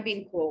 Like I've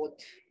been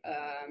called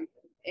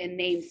and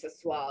names as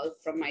well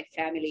from my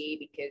family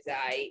because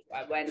I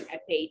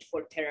paid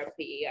for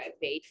therapy, I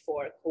paid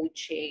for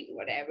coaching,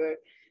 whatever.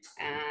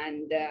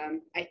 And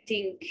I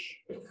think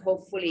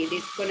hopefully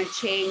this is going to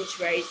change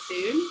very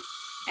soon.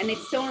 And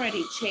it's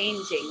already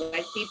changing.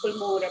 Like people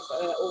more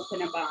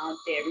open about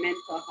their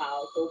mental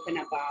health, open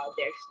about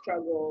their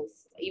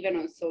struggles, even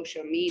on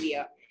social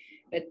media.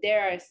 But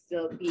there are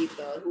still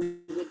people who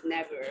would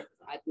never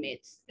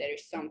admit there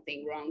is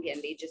something wrong,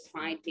 and they just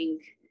fighting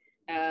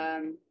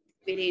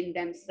within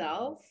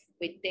themselves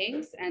with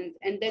things, and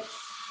that's,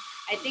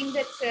 I think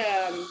that's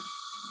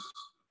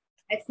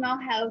it's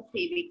not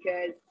healthy,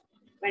 because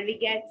when we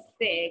get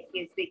sick,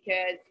 it's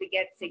because we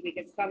get sick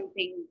because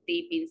something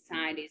deep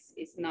inside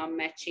is not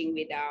matching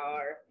with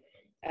our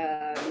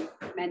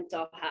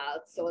mental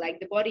health. So like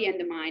the body and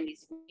the mind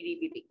is really,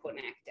 really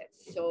connected,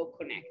 so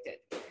connected.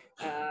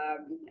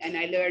 And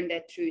I learned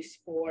that through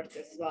sport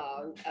as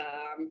well.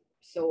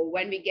 So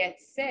when we get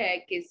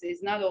sick,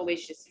 it's not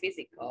always just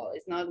physical.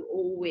 It's not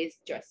always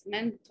just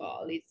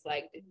mental. It's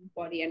like the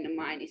body and the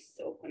mind is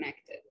so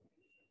connected.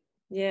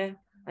 Yeah,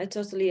 I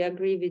totally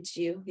agree with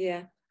you.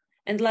 Yeah.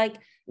 And like,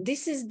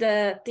 this is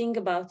the thing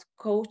about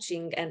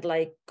coaching, and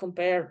like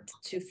compared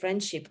to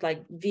friendship,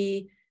 like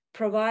we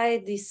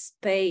provide this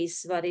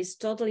space that is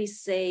totally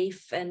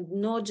safe and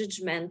no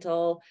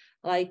judgmental.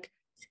 Like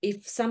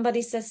if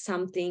somebody says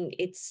something,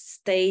 it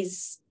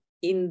stays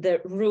in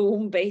the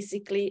room,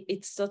 basically.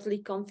 It's totally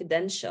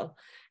confidential.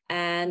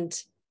 And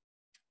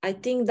I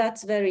think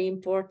that's very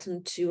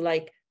important to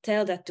like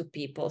tell that to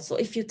people. So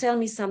if you tell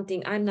me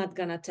something, I'm not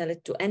gonna tell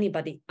it to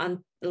anybody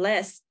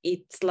unless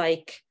it's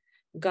like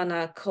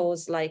gonna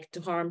cause like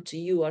to harm to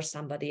you or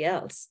somebody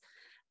else.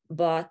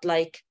 But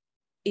like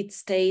it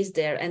stays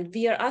there, and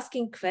we are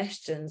asking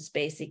questions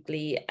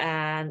basically,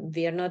 and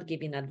we are not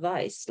giving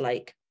advice.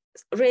 Like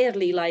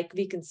rarely, like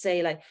we can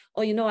say like,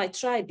 oh, you know, I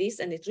tried this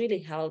and it really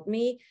helped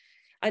me.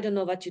 I don't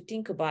know what you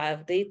think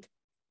about it.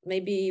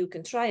 Maybe you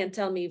can try and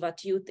tell me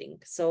what you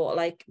think. So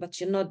like, but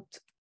you're not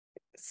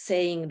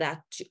saying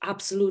that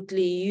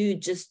absolutely you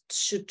just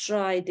should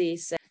try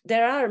this.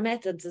 There are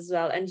methods as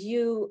well, and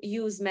you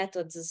use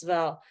methods as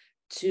well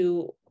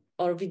to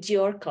or with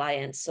your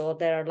clients. So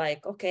they're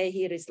like, okay,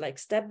 here is like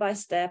step by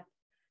step,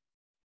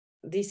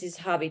 this is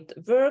how it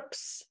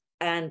works,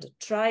 and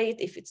try it.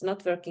 If it's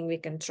not working, we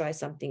can try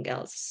something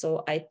else.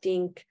 So I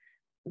think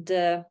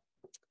the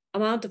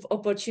amount of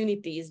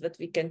opportunities that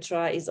we can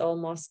try is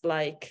almost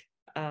like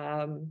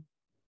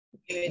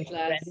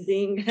limitless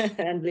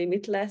and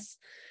limitless.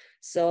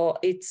 So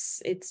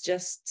it's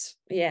just,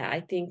 yeah, I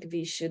think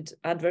we should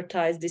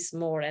advertise this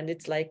more. And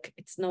it's like,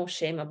 it's no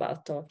shame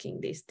about talking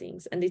these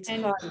things. And it's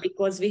hard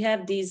because we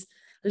have these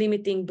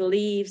limiting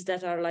beliefs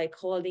that are like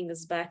holding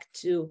us back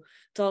to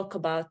talk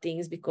about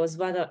things, because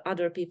what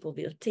other people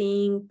will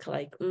think,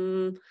 like,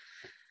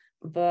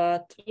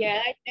 But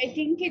yeah, I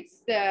think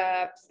it's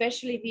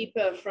especially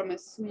people from a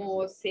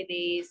small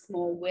city,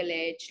 small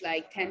village,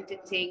 like tend to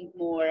think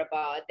more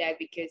about that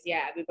because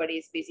yeah, everybody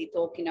is busy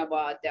talking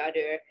about the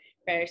other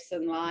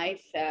person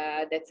life.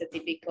 That's a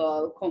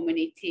typical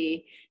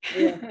community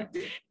yeah,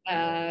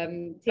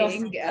 thing.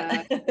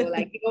 gossip. So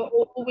like you're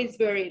always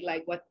worried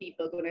like what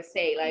people are gonna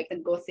say. Like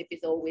and gossip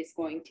is always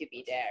going to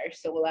be there.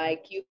 So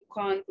like you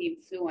can't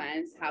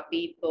influence how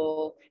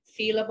people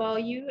feel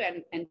about you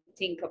and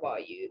think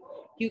about you.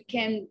 You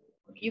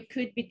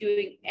could be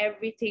doing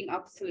everything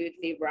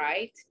absolutely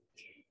right,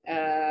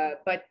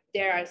 but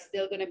there are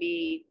still going to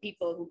be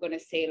people who are going to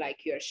say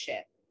like you're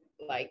shit,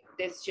 like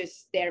that's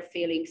just their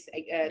feelings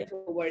Yeah.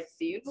 towards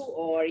you,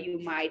 or you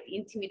might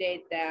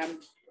intimidate them.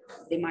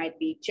 They might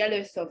be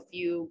jealous of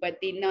you, but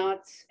they're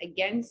not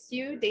against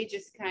you. They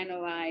just kind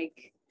of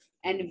like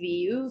envy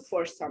you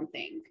for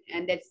something,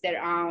 and that's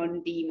their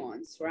own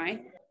demons,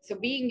 right? So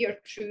being your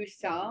true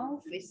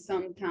self is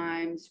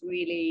sometimes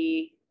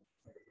really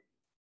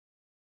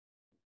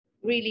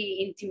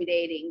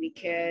intimidating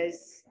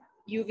because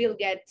you will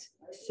get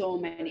so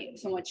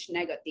much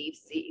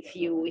negatives if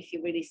you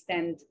really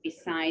stand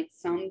beside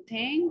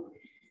something,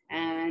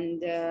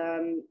 and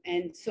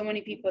so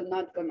many people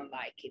not gonna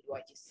like it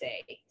what you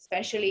say,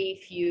 especially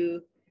if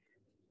you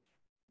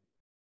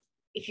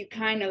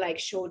kind of like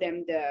show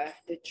them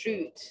the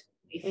truth.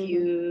 if Mm-hmm.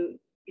 you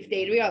if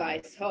they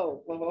realize,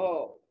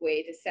 oh,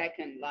 wait a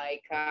second,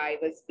 like I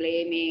was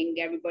blaming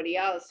everybody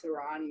else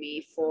around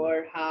me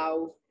for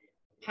how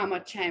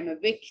much I'm a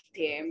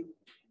victim.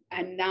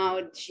 And now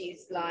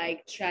she's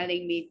like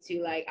telling me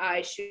to like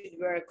I should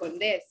work on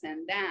this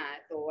and that,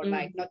 or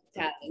like Mm-hmm. not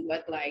telling,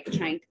 but like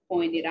trying to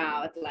point it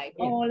out, like,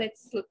 Yeah. oh,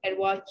 let's look at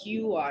what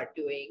you are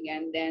doing.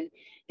 And then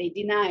they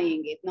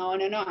denying it. No,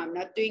 no, no, I'm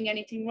not doing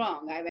anything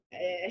wrong.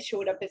 I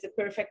showed up as a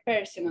perfect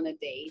person on a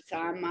date.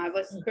 I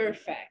was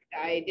perfect.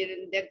 I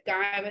didn't, that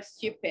guy was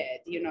stupid,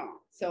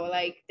 So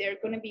like there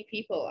are gonna be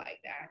people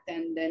like that.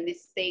 And then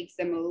this takes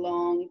them a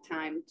long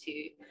time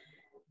to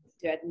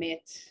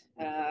admit,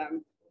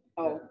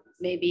 oh,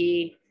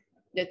 maybe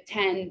the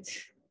 10th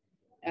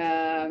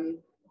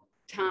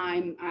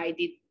time I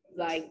did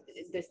like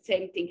the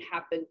same thing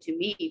happened to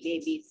me.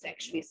 Maybe it's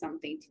actually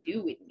something to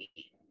do with me,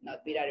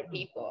 not with other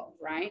people,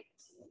 right?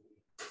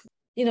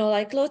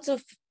 Like lots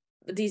of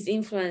these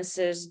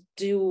influencers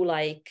do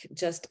like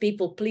just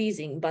people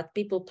pleasing, but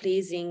people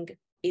pleasing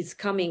is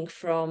coming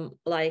from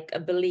like a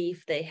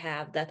belief they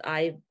have that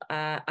I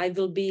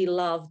will be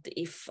loved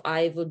if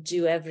I will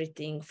do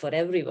everything for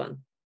everyone.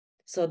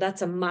 So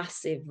that's a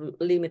massive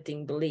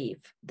limiting belief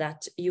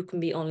that you can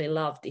be only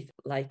loved if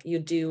like you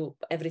do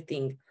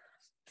everything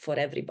for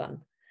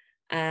everyone.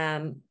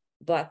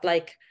 But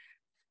like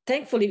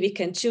thankfully we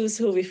can choose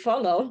who we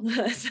follow.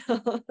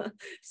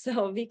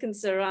 So we can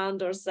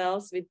surround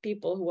ourselves with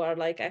people who are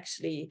like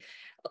actually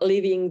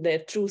living their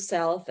true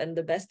self and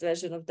the best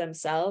version of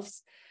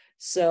themselves.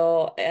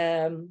 So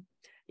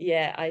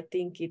yeah, I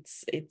think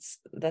it's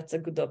that's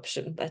a good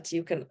option, that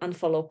you can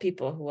unfollow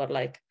people who are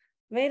like,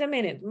 wait a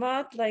minute,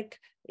 what, like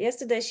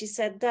yesterday she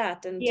said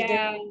that and today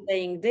Yeah. she's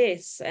saying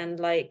this, and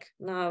like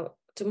now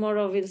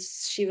tomorrow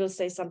she will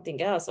say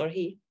something else, or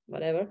he,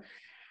 whatever.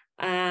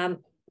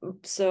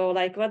 So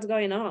like what's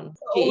going on?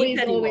 He eat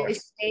anymore?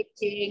 Always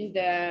taking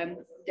the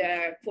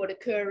for the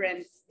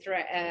current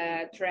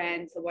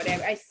trends or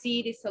whatever. I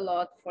see this a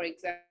lot, for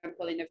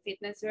example, in the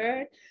fitness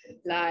world,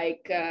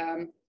 like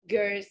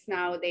girls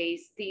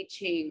nowadays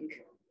teaching.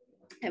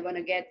 I want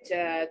to get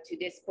to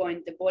this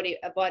point. The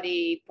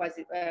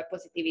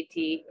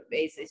positivity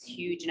base is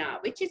huge now,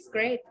 which is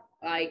great.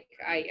 Like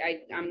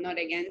I'm not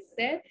against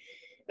it,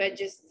 but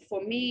just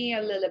for me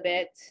a little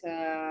bit.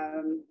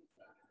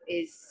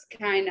 Is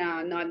kind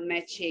of not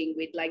matching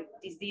with like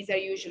these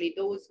are usually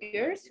those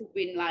girls who've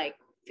been like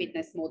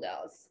fitness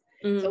models.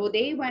 Mm-hmm. So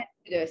they went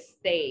to the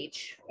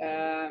stage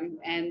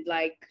and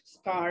like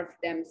starved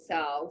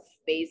themselves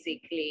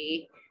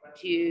basically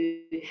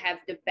to have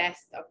the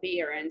best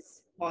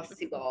appearance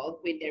possible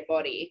with their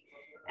body.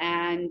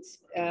 And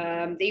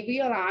they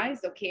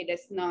realized, okay,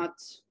 that's not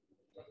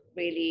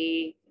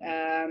really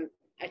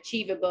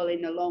achievable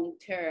in the long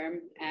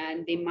term,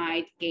 and they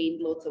might gain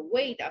lots of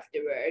weight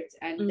afterwards.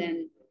 And Mm-hmm.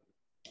 then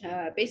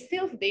they're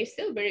still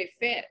very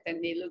fit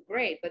and they look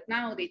great, but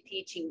now they're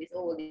teaching this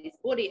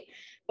body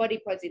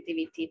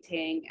positivity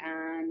thing.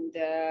 And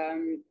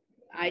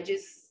I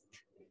just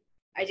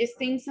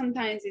think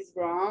sometimes it's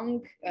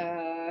wrong,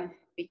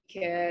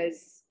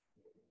 because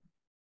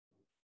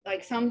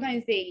like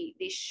sometimes they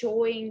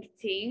showing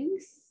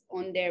things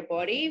on their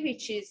body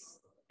which is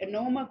a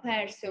normal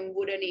person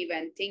wouldn't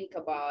even think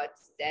about.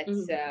 that's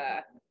Mm-hmm.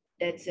 uh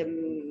that's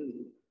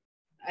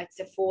that's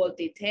a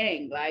faulty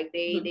thing. Like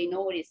they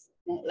notice,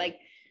 like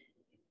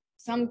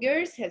some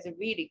girls has a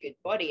really good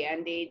body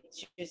and they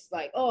just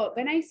like, oh,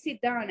 when I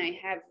sit down I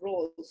have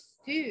rolls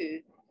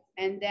too.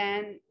 And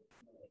then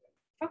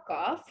fuck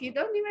off, you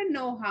don't even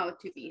know how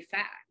to be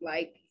fat.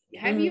 Like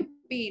have you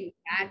been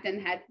at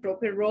and had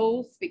proper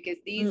roles? Because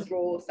these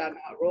roles are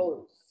not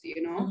roles,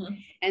 you know.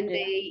 And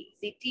they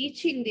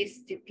teaching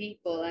this to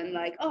people and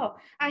like, oh,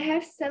 I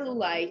have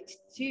cellulite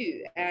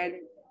too, and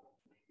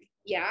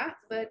yeah,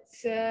 but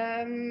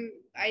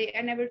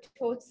I never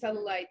thought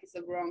cellulite is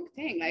a wrong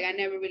thing. Like I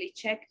never really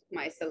checked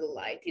my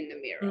cellulite in the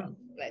mirror.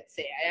 Let's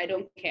say I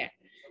don't care,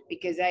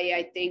 because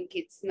I think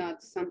it's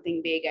not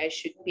something big I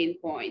should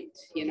pinpoint,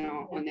 you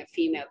know, on a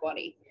female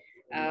body.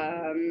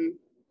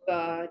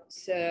 But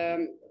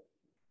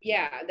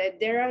yeah, that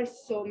there are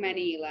so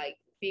many like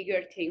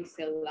bigger things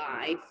in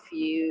life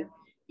you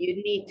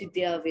need to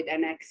deal with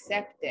and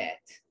accept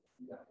it.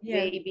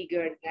 Way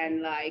bigger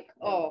than like,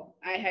 oh,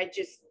 I had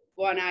just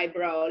one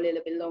eyebrow a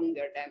little bit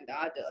longer than the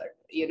other,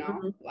 you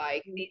know.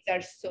 Like these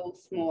are so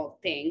small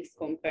things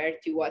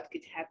compared to what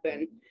could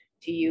happen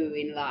to you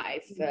in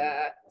life.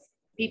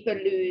 People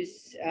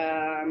lose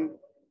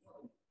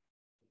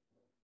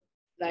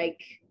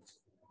like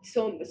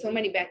so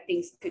many bad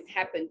things could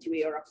happen to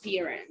your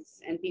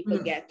appearance, and people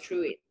get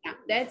through it. Now,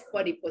 that's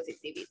body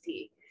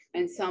positivity.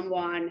 When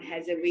someone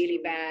has a really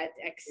bad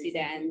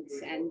accident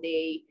and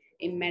they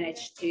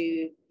manage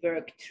to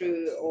work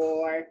through,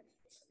 or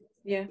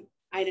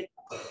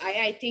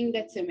I think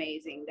that's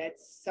amazing.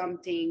 That's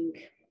something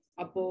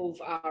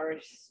above our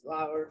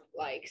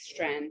like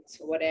strength,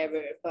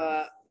 whatever.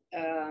 But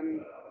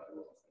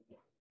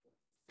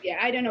yeah,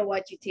 I don't know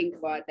what you think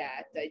about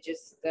that. I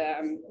just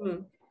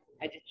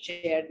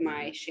share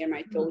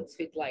my thoughts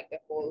with like the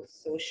whole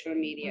social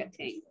media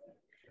thing.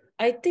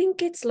 I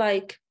think it's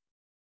like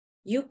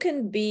you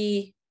can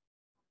be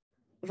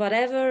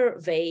whatever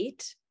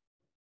weight,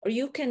 or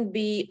you can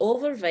be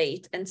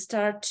overweight and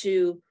start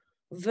to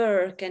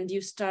work and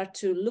you start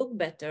to look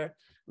better.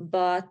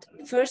 But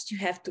first you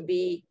have to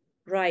be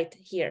right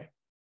here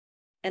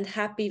and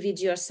happy with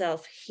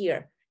yourself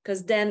here,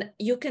 because then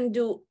you can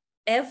do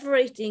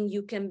everything.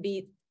 You can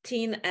be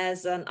thin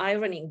as an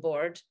ironing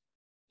board.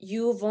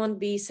 You won't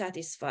be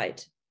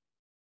satisfied.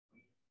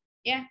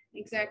 Yeah,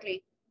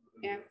 exactly.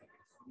 Yeah,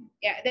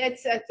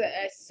 that's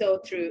so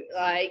true.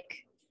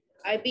 Like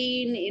I've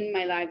been in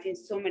my life in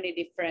so many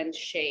different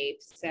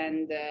shapes,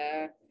 and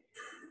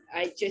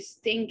I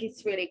just think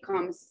it's really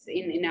comes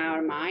in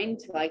our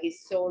mind. Like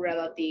it's so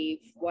relative.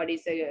 What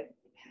is a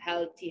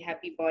healthy,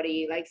 happy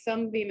body? Like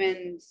some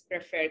women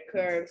prefer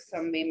curves,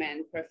 some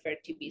women prefer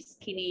to be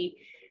skinny,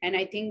 and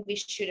I think we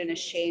shouldn't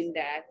shame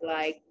that.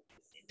 Like,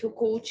 to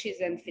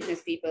coaches and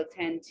fitness people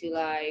tend to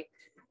like,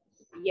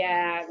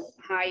 yeah,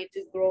 how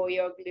to grow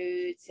your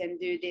glutes and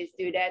do this,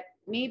 do that.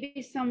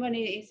 Maybe someone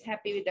is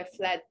happy with a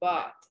flat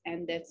butt,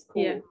 and that's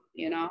cool.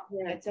 You know,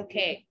 that's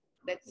okay.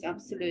 That's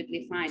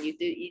absolutely fine.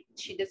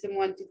 She doesn't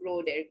want to grow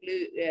her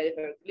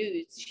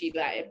glutes. She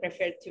like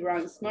preferred to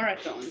run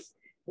marathons.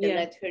 Then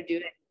let her do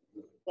it.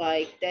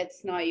 Like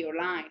that's not your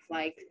life.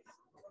 Like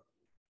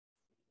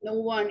no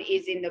one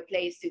is in the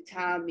place to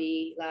tell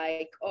me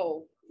like,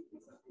 oh,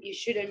 you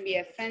shouldn't be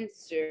a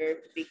fencer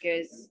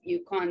because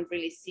you can't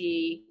really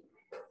see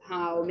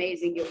how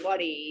amazing your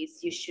body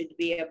is. You should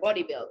be a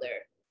bodybuilder.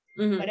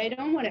 But I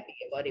don't want to be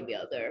a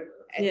bodybuilder.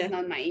 It's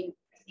not my interest.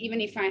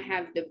 Even if I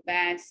have the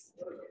best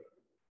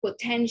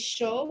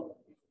potential,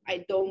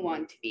 I don't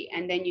want to be.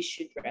 And then you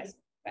should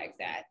respect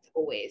that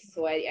always.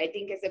 So I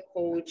think as a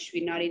coach,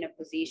 we're not in a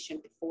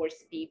position to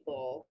force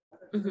people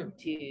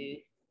to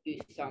do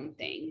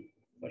something,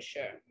 for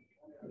sure.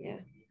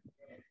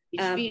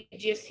 We're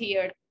just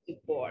here to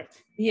support.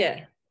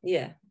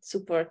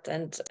 Support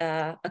and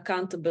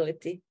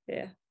accountability.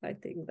 I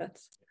think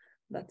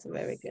that's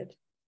very good.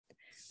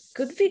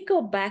 Could we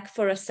go back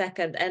for a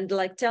second and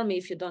like tell me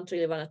if you don't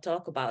really want to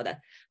talk about it,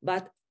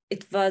 but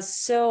it was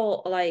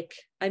so like,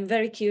 I'm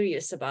very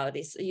curious about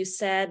this. You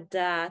said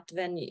that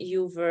when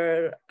you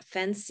were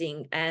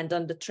fencing and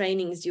on the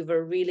trainings, you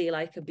were really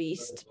like a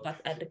beast, but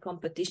at the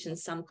competition,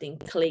 something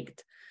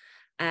clicked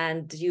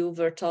and you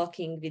were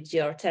talking with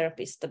your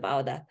therapist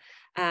about that.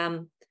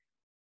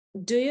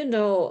 Do you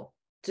know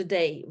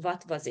today,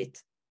 what was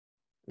it?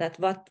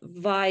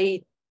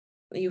 Why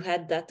you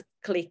had that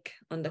click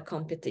on the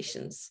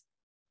competitions?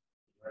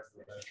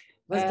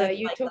 Was that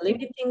like a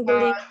limiting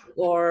belief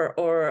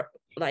or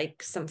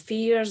like some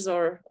fears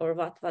or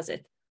what was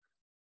it?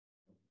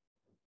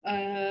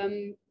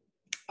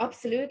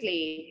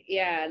 Absolutely.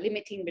 Yeah.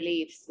 Limiting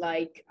beliefs.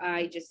 Like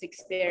I just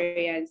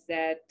experienced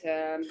that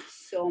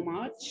so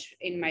much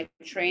in my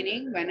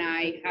training. When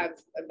I have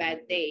a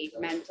bad day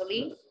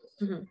mentally,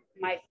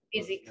 my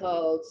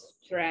physical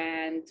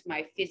strength,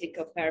 my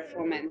physical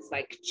performance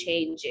like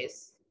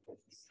changes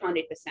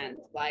 100%.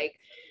 Like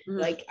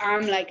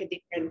I'm like a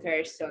different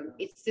person.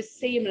 It's the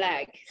same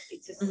leg,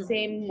 it's the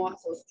same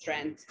muscle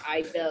strength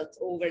I built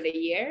over the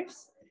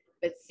years,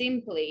 but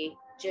simply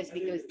just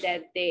because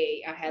that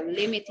day I have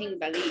limiting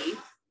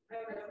belief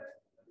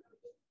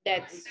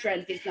that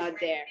strength is not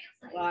there,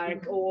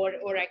 like or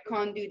I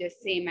can't do the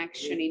same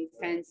action in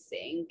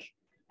fencing,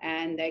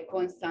 and I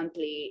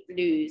constantly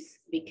lose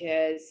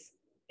because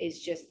it's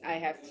just I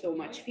have so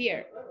much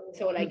fear.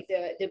 So like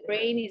the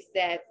brain is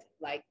that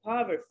like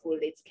powerful,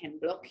 it can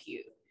block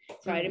you.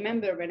 So I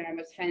remember when I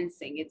was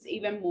fencing, it's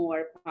even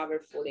more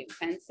powerful in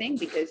fencing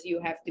because you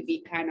have to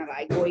be kind of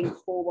like going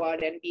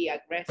forward and be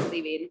aggressive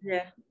in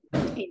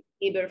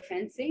saber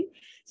fencing.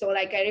 So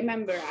like I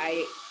remember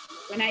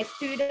when I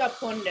stood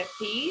up on the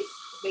piece,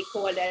 we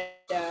call it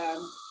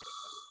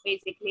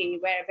basically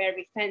where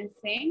we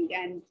fencing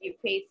and you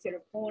face your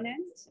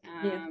opponent.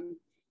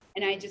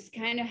 And I just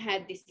kind of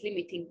had this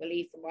limiting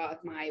belief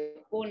about my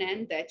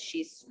opponent that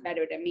she's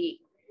better than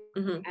me.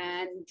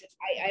 And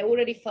I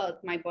already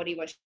felt my body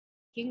was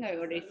shaking. I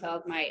already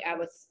felt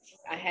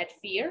I had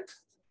fear,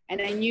 and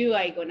I knew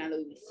I gonna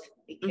lose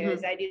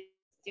because I did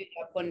stood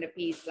up on the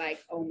piece like,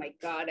 oh my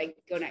God, I'm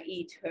gonna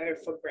eat her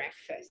for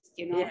breakfast,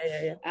 you know?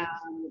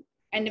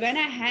 And when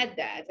I had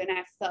that, when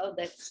I felt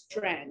that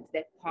strength,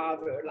 that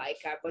power, like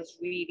I was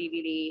really,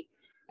 really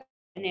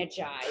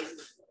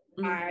energized,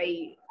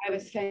 I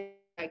was feeling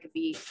like a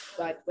beast.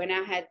 But when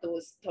I had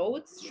those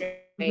thoughts,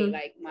 straight away,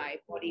 like my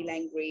body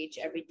language,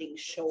 everything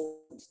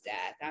showed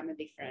that I'm a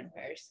different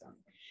person.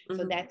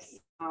 So that's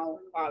how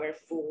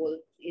powerful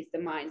is the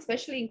mind,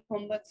 especially in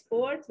combat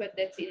sports, but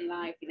that's in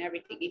life, in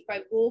everything. If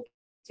I walk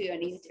to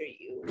an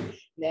interview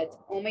that,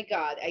 oh my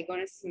God, I'm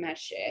gonna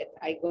smash it,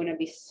 I'm gonna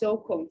be so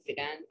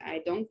confident,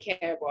 I don't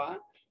care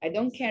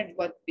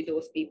what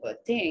those people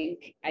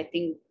think, I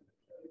think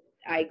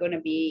I'm gonna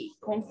be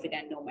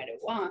confident no matter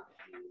what.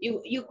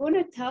 You're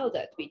gonna tell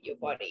that with your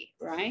body,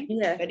 right?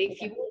 But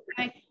if you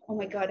like, oh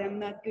my God, I'm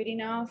not good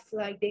enough,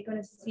 like they're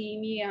gonna see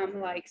me,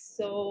 I'm like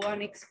so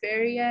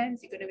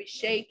unexperienced, you're gonna be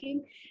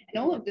shaking,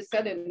 and all of a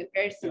sudden the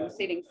person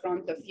sitting in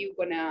front of you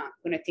gonna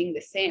think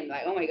the same,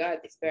 like, oh my God,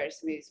 this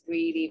person is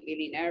really,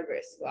 really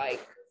nervous, like,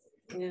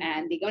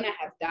 and they're gonna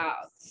have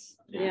doubts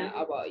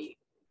about you.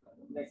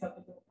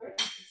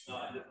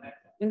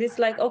 And it's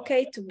like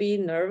okay to be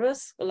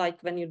nervous,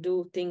 like when you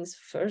do things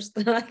first.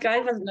 Like I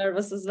was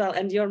nervous as well,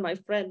 and you're my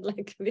friend,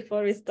 like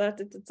before we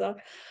started to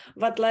talk.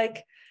 But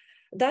like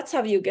that's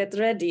how you get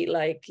ready.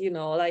 Like, you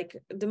know, like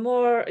the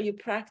more you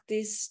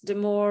practice, the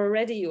more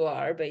ready you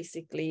are,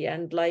 basically.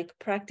 And like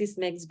practice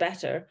makes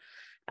better.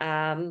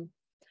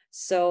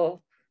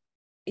 So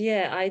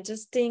yeah, I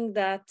just think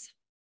that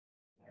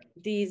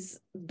these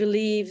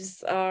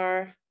beliefs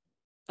are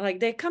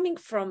like they're coming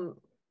from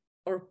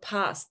our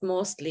past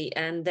mostly,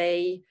 and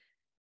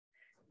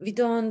we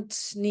don't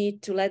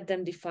need to let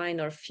them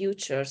define our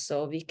future,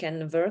 so we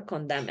can work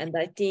on them. And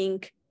I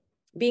think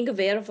being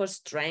aware of our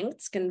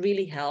strengths can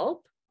really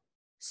help.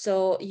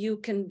 So you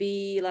can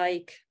be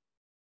like,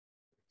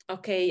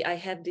 okay, I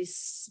have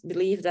this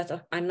belief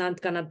that I'm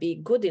not gonna be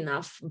good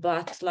enough,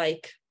 but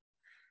like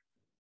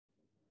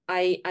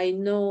I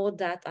know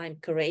that I'm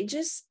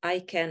courageous, I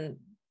can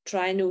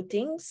try new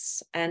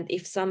things, and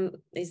if some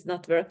is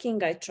not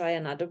working, I try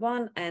another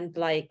one, and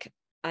like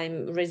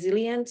I'm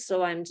resilient,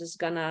 so I'm just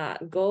gonna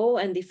go,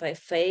 and if I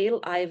fail,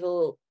 I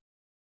will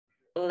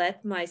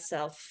let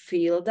myself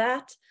feel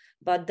that,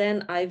 but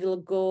then I will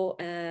go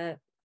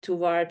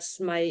towards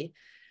my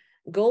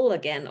goal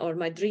again, or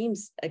my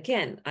dreams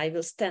again. I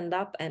will stand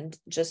up and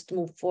just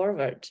move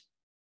forward.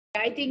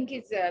 I think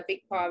it's a big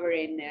power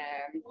in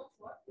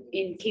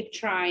keep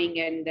trying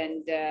and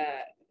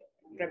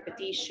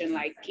repetition,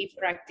 like keep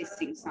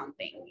practicing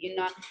something. You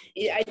know,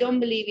 I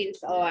don't believe in,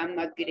 oh, I'm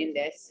not good in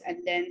this,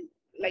 and then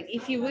like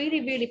if you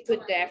really, really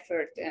put the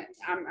effort,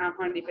 I'm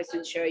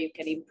 100% sure you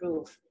can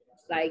improve.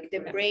 Like the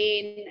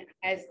brain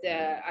has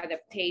the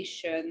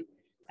adaptation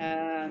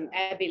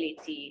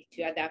ability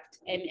to adapt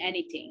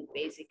anything,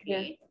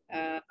 basically.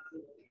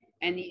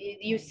 And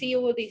you see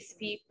all these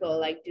people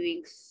like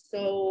doing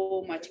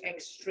so much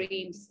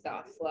extreme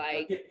stuff.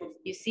 Like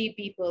you see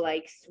people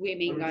like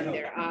swimming on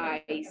their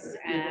ice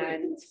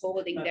and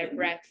holding their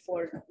breath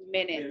for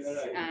minutes,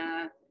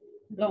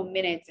 long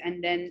minutes,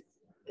 and then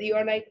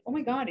you're like, oh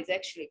my God, it's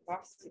actually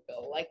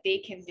possible. Like they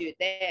can do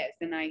this,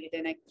 and I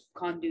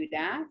can't do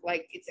that.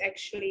 Like it's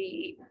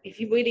actually, if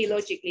you really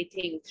logically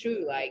think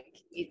through, like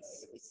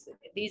it's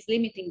these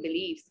limiting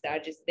beliefs that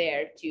are just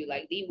there to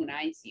like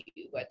demonize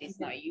you, but it's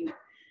not you.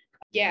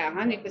 Yeah,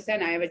 100%.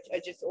 I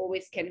just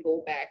always can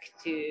go back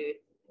to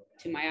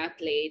my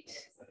athlete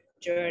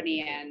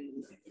journey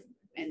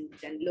and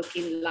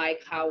looking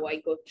like how I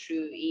go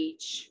through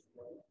each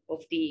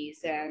of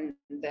these, and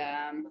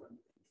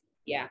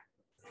yeah,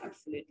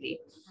 absolutely.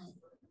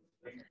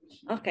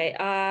 Okay,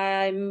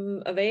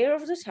 I'm aware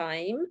of the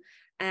time,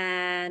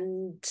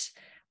 and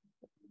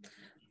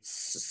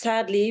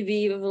sadly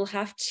we will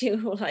have to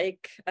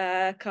like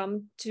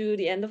come to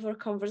the end of our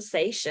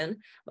conversation.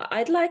 But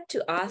I'd like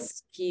to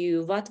ask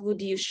you, what would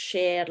you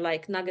share,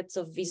 like nuggets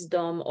of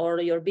wisdom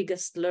or your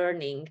biggest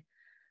learning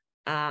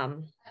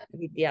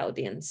with the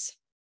audience?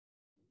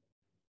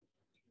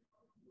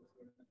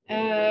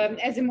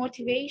 As a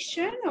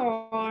motivation,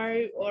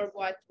 or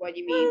what do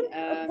you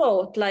mean?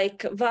 Both.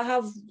 Like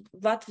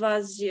what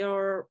was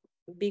your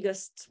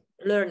biggest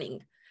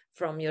learning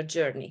from your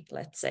journey,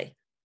 let's say,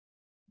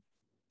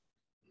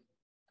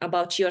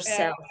 about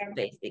yourself,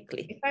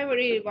 basically? If I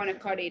really want to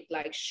cut it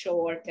like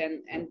short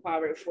and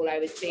powerful, I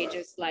would say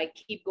just like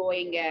keep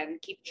going and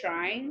keep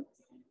trying,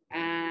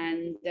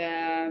 and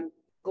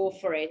go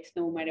for it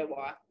no matter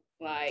what.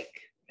 Like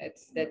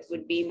that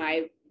would be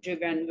my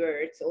driven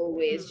words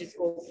always, just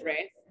go for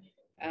it.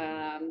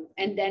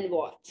 And then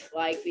what?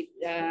 Like with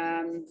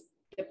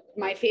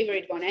my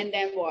favorite one, and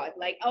then what?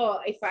 Like, oh,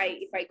 if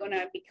I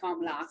gonna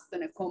become last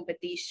on a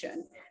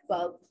competition,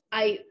 well,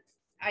 I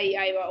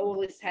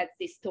always had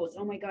these thoughts,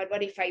 oh my God,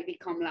 what if I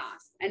become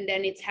last? And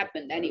then it's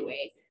happened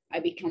anyway. I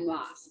become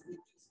last.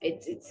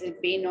 It's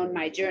been on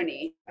my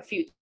journey a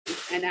few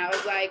times. And I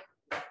was like,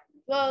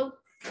 well,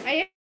 I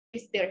am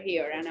still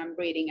here and I'm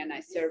breathing and I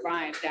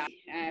survived that.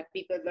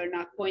 People were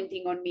not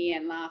pointing on me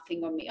and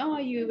laughing on me. Oh,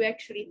 you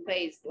actually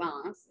placed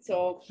last.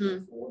 So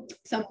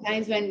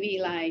sometimes when we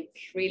like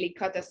really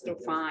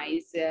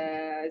catastrophize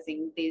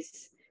in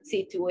these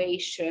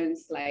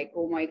situations, like,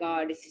 oh my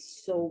God, this is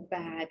so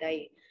bad.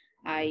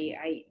 I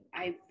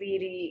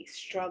really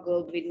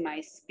struggled with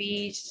my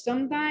speech.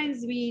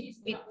 Sometimes we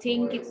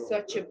think it's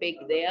such a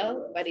big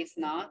deal, but it's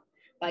not.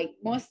 Like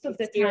most of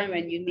the time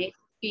when you make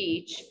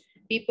speech,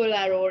 people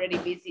are already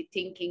busy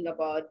thinking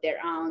about their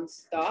own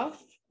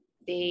stuff.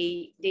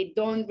 They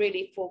don't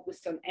really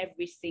focus on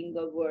every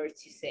single word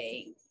you're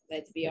saying,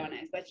 let's be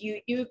honest. But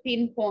you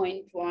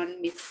pinpoint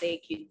one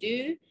mistake you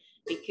do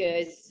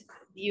because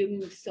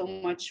you're so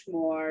much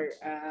more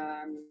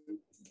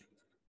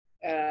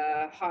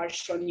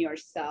harsh on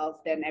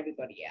yourself than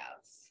everybody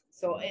else.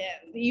 So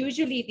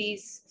usually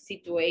these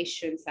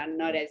situations are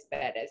not as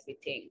bad as we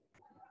think.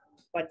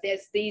 But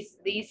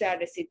these are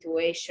the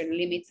situation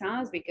limits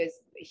us, because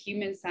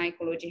human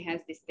psychology has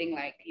this thing,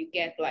 like you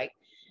get like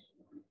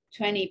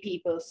 20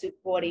 people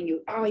supporting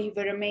you. Oh, you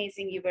were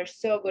amazing, you were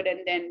so good. And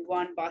then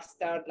one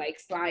bastard like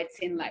slides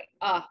in like,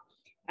 I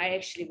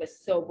actually was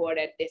so bored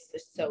at this,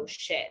 was so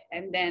shit.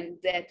 And then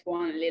that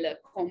one little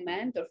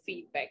comment or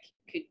feedback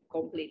could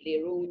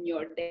completely ruin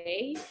your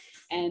day.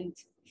 And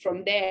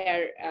from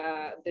there,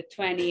 the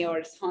 20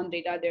 or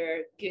 100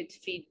 other good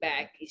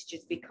feedback is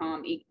just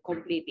become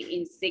completely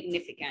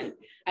insignificant.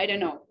 I don't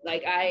know,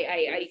 like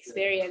I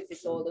experience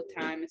this all the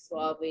time as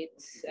well with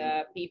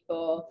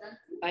people.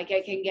 Like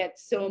I can get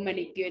so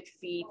many good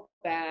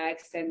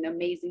feedbacks and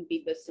amazing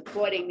people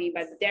supporting me,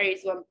 but there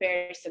is one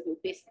person who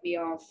pissed me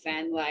off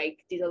and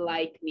like didn't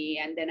like me,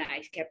 and then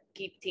I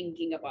keep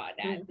thinking about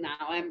that. Now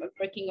I'm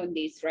working on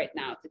this right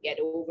now to get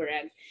over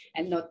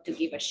and not to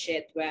give a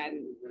shit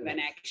when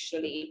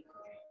actually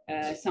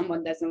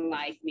someone doesn't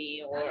like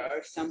me,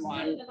 or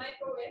someone,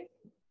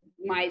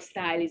 my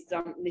style is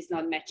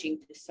not matching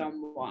to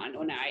someone,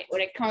 or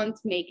I can't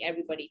make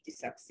everybody to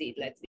succeed,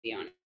 let's be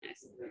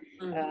honest.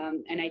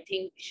 And I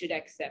think we should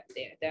accept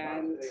it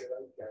and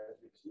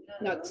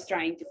not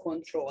trying to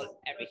control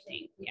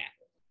everything.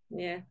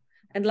 Yeah.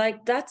 And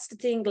like that's the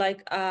thing,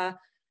 like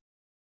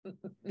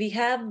we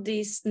have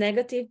this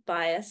negative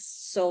bias,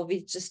 so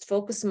we just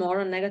focus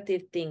more on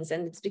negative things.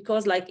 And it's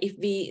because like if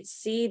we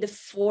see the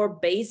 4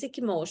 basic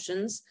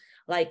emotions,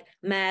 like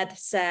mad,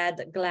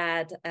 sad,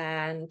 glad,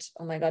 and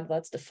oh my God,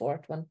 what's the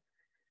 4th one?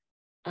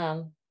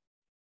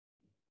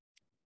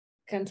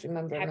 Can't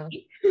remember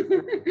Happy.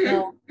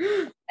 now.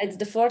 No, it's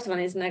the 4th one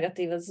is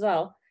negative as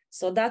well.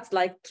 So that's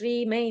like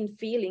 3 main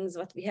feelings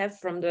what we have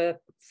from the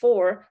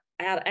 4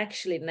 are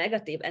actually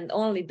negative, and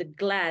only the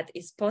glad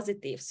is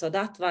positive. So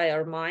that's why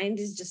our mind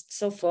is just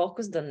so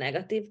focused on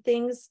negative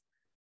things.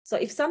 So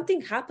if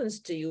something happens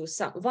to you,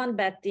 one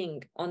bad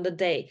thing on the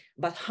day,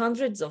 but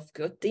hundreds of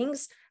good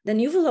things, then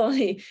you will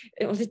only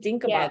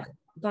think about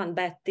one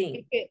bad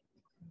thing.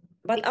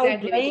 But exactly.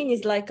 Our brain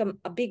is like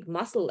a big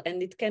muscle,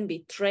 and it can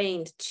be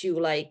trained to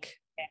like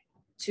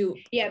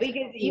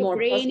because your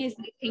brain is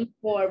looking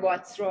for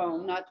what's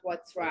wrong, not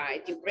what's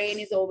right. Your brain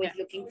is always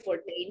looking for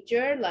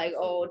danger, like,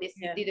 oh, this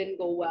didn't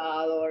go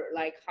well, or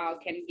like, how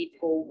can it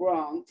go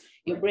wrong?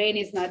 Your brain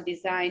is not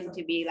designed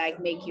to be like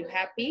make you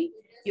happy.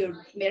 Your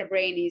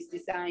brain is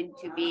designed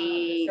to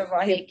be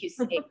make you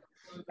safe,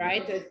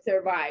 right? To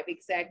survive,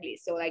 exactly.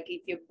 So like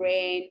if your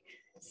brain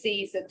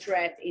sees a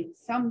threat in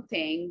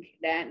something,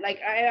 then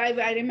like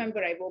I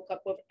remember I woke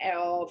up of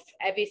almost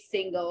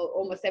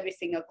every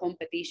single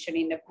competition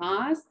in the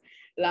past,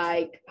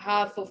 like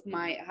half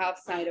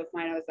side of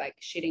mine I was like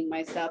shitting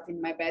myself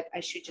in my bed. I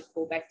should just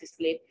go back to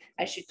sleep,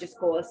 I should just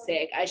call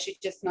sick, I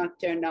should just not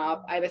turn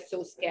up. I was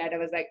so scared. I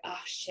was like,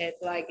 oh shit,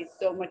 like it's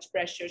so much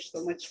pressure,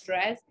 so much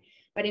stress.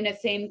 But in the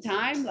same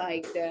time,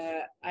 like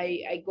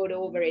I got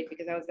over it,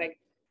 because I was like,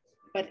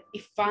 but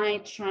if I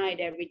tried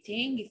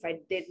everything, if I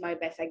did my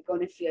best, I'm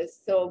gonna feel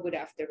so good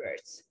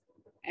afterwards.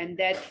 And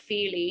that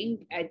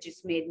feeling, it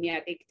just made me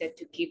addicted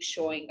to keep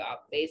showing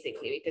up,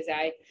 basically, because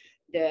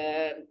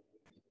the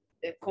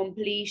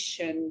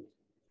completion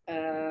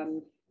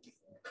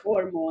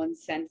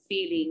hormones and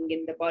feeling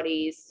in the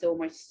body is so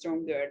much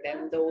stronger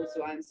than those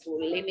ones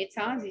who limit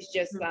us. It's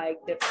just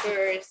like the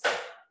first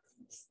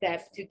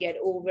step to get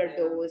over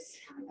those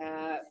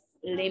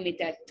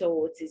limited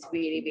thoughts is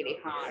really, really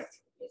hard.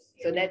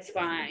 So that's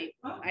why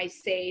I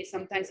say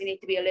sometimes you need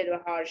to be a little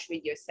harsh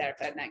with yourself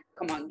and like,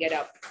 come on, get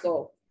up,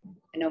 go,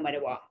 and no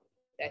matter what.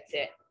 That's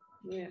it.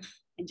 Yeah.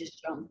 And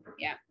just jump.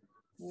 Yeah.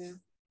 Yeah.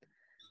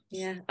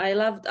 Yeah, I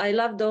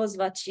love those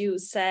what you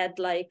said,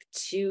 like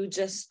to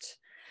just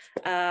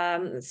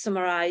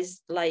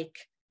summarize, like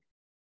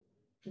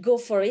go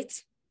for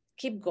it,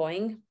 keep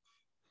going,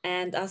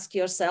 and ask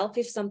yourself,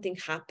 if something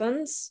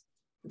happens,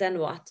 then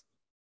what?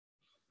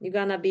 You're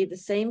gonna be the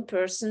same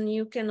person,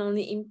 you can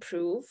only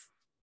improve,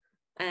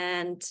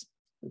 and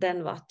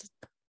then what?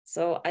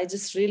 So I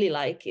just really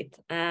like it.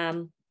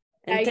 And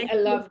I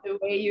love the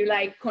way you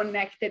like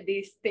connected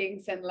these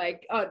things and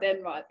like, oh,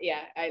 then what?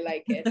 Yeah, I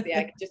like it.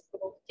 Yeah, just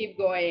keep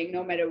going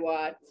no matter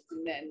what,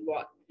 and then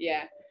what?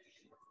 Yeah.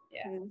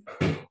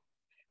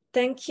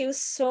 Thank you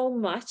so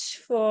much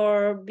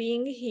for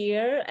being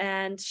here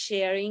and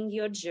sharing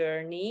your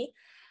journey.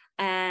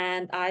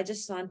 And I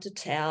just want to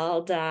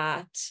tell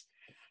that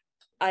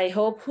I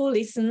hope who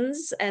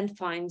listens and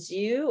finds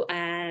you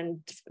and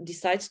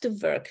decides to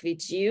work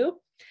with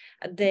you,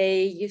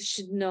 you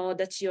should know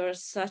that you're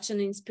such an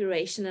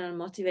inspirational and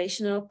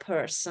motivational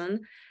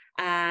person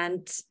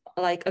and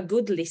like a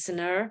good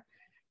listener.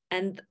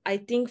 And I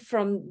think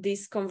from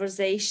this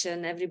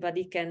conversation,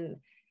 everybody can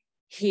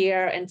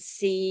hear and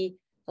see,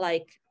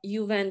 like,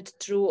 you went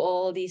through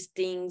all these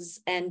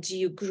things and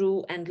you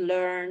grew and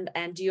learned,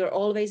 and you're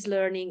always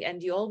learning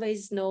and you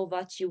always know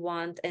what you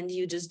want and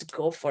you just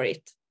go for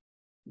it,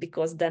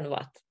 because then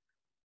what?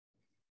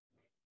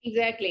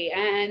 Exactly.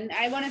 And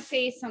I want to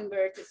say some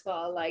words as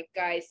well. Like,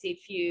 guys,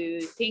 if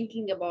you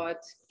thinking about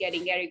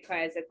getting Erica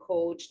as a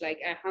coach, like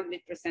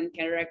 100%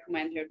 can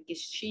recommend her,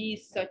 because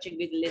she's such a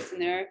good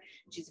listener.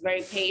 She's a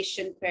very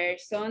patient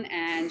person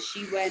and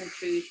she went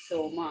through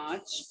so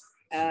much.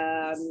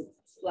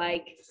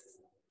 Like,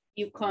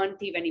 you can't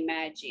even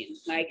imagine.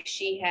 Like,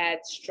 she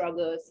had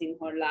struggles in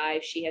her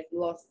life. She had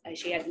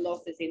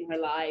losses in her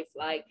life.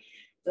 Like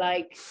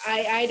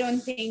I don't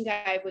think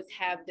I would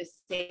have the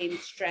same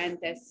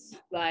strength as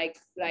like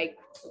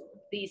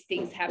these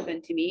things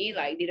happened to me.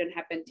 Like, didn't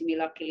happen to me.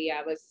 Luckily,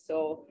 I was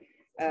so.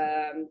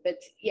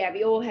 But yeah,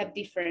 we all have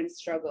different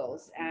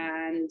struggles,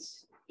 and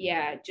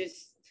yeah,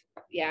 just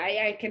yeah,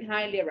 I can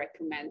highly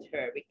recommend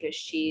her, because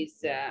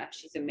she's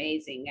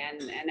amazing,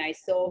 and I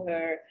saw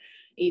her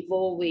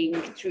evolving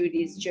through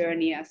this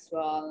journey as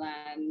well,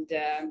 and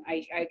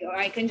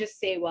I can just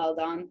say well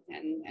done,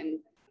 and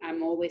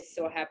I'm always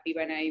so happy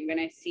when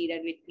I see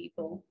that with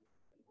people.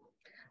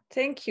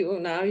 Thank you.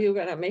 Now you're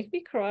gonna make me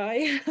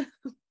cry.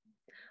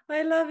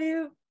 I love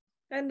you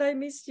and I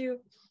miss you.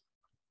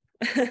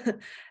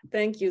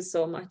 Thank you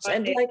so much.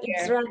 And like,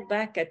 it's right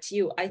back at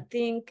you. I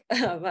think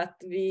what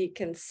we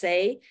can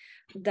say,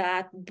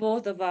 that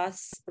both of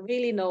us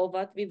really know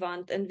what we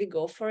want and we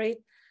go for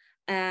it.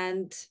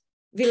 And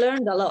we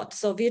learned a lot.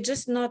 So we're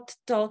just not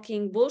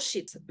talking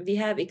bullshit. We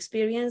have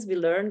experience, we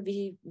learn,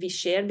 we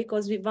share,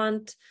 because we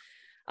want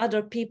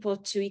other people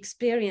to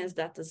experience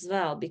that as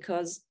well,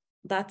 because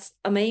that's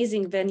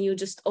amazing when you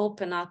just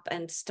open up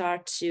and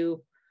start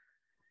to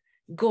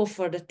go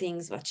for the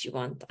things what you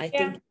want. I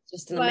think it's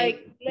just an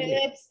like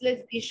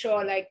let's be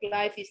sure, like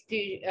life is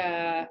too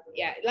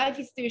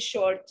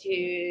short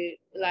to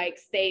like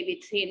stay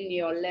within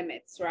your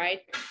limits,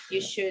 right?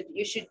 You should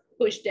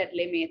push that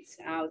limit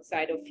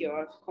outside of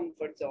your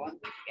comfort zone.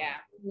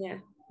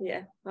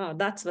 Yeah. Oh,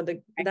 that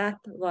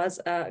was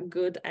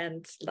good,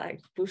 and like,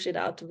 push it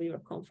out of your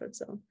comfort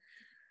zone.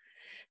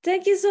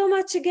 Thank you so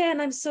much again.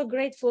 I'm so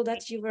grateful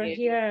that you were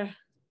here.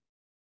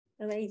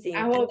 Amazing.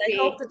 I hope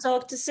to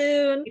talk to you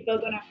soon. People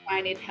are gonna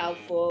find it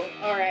helpful.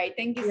 All right.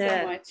 Thank you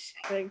so much.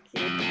 Thank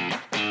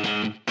you.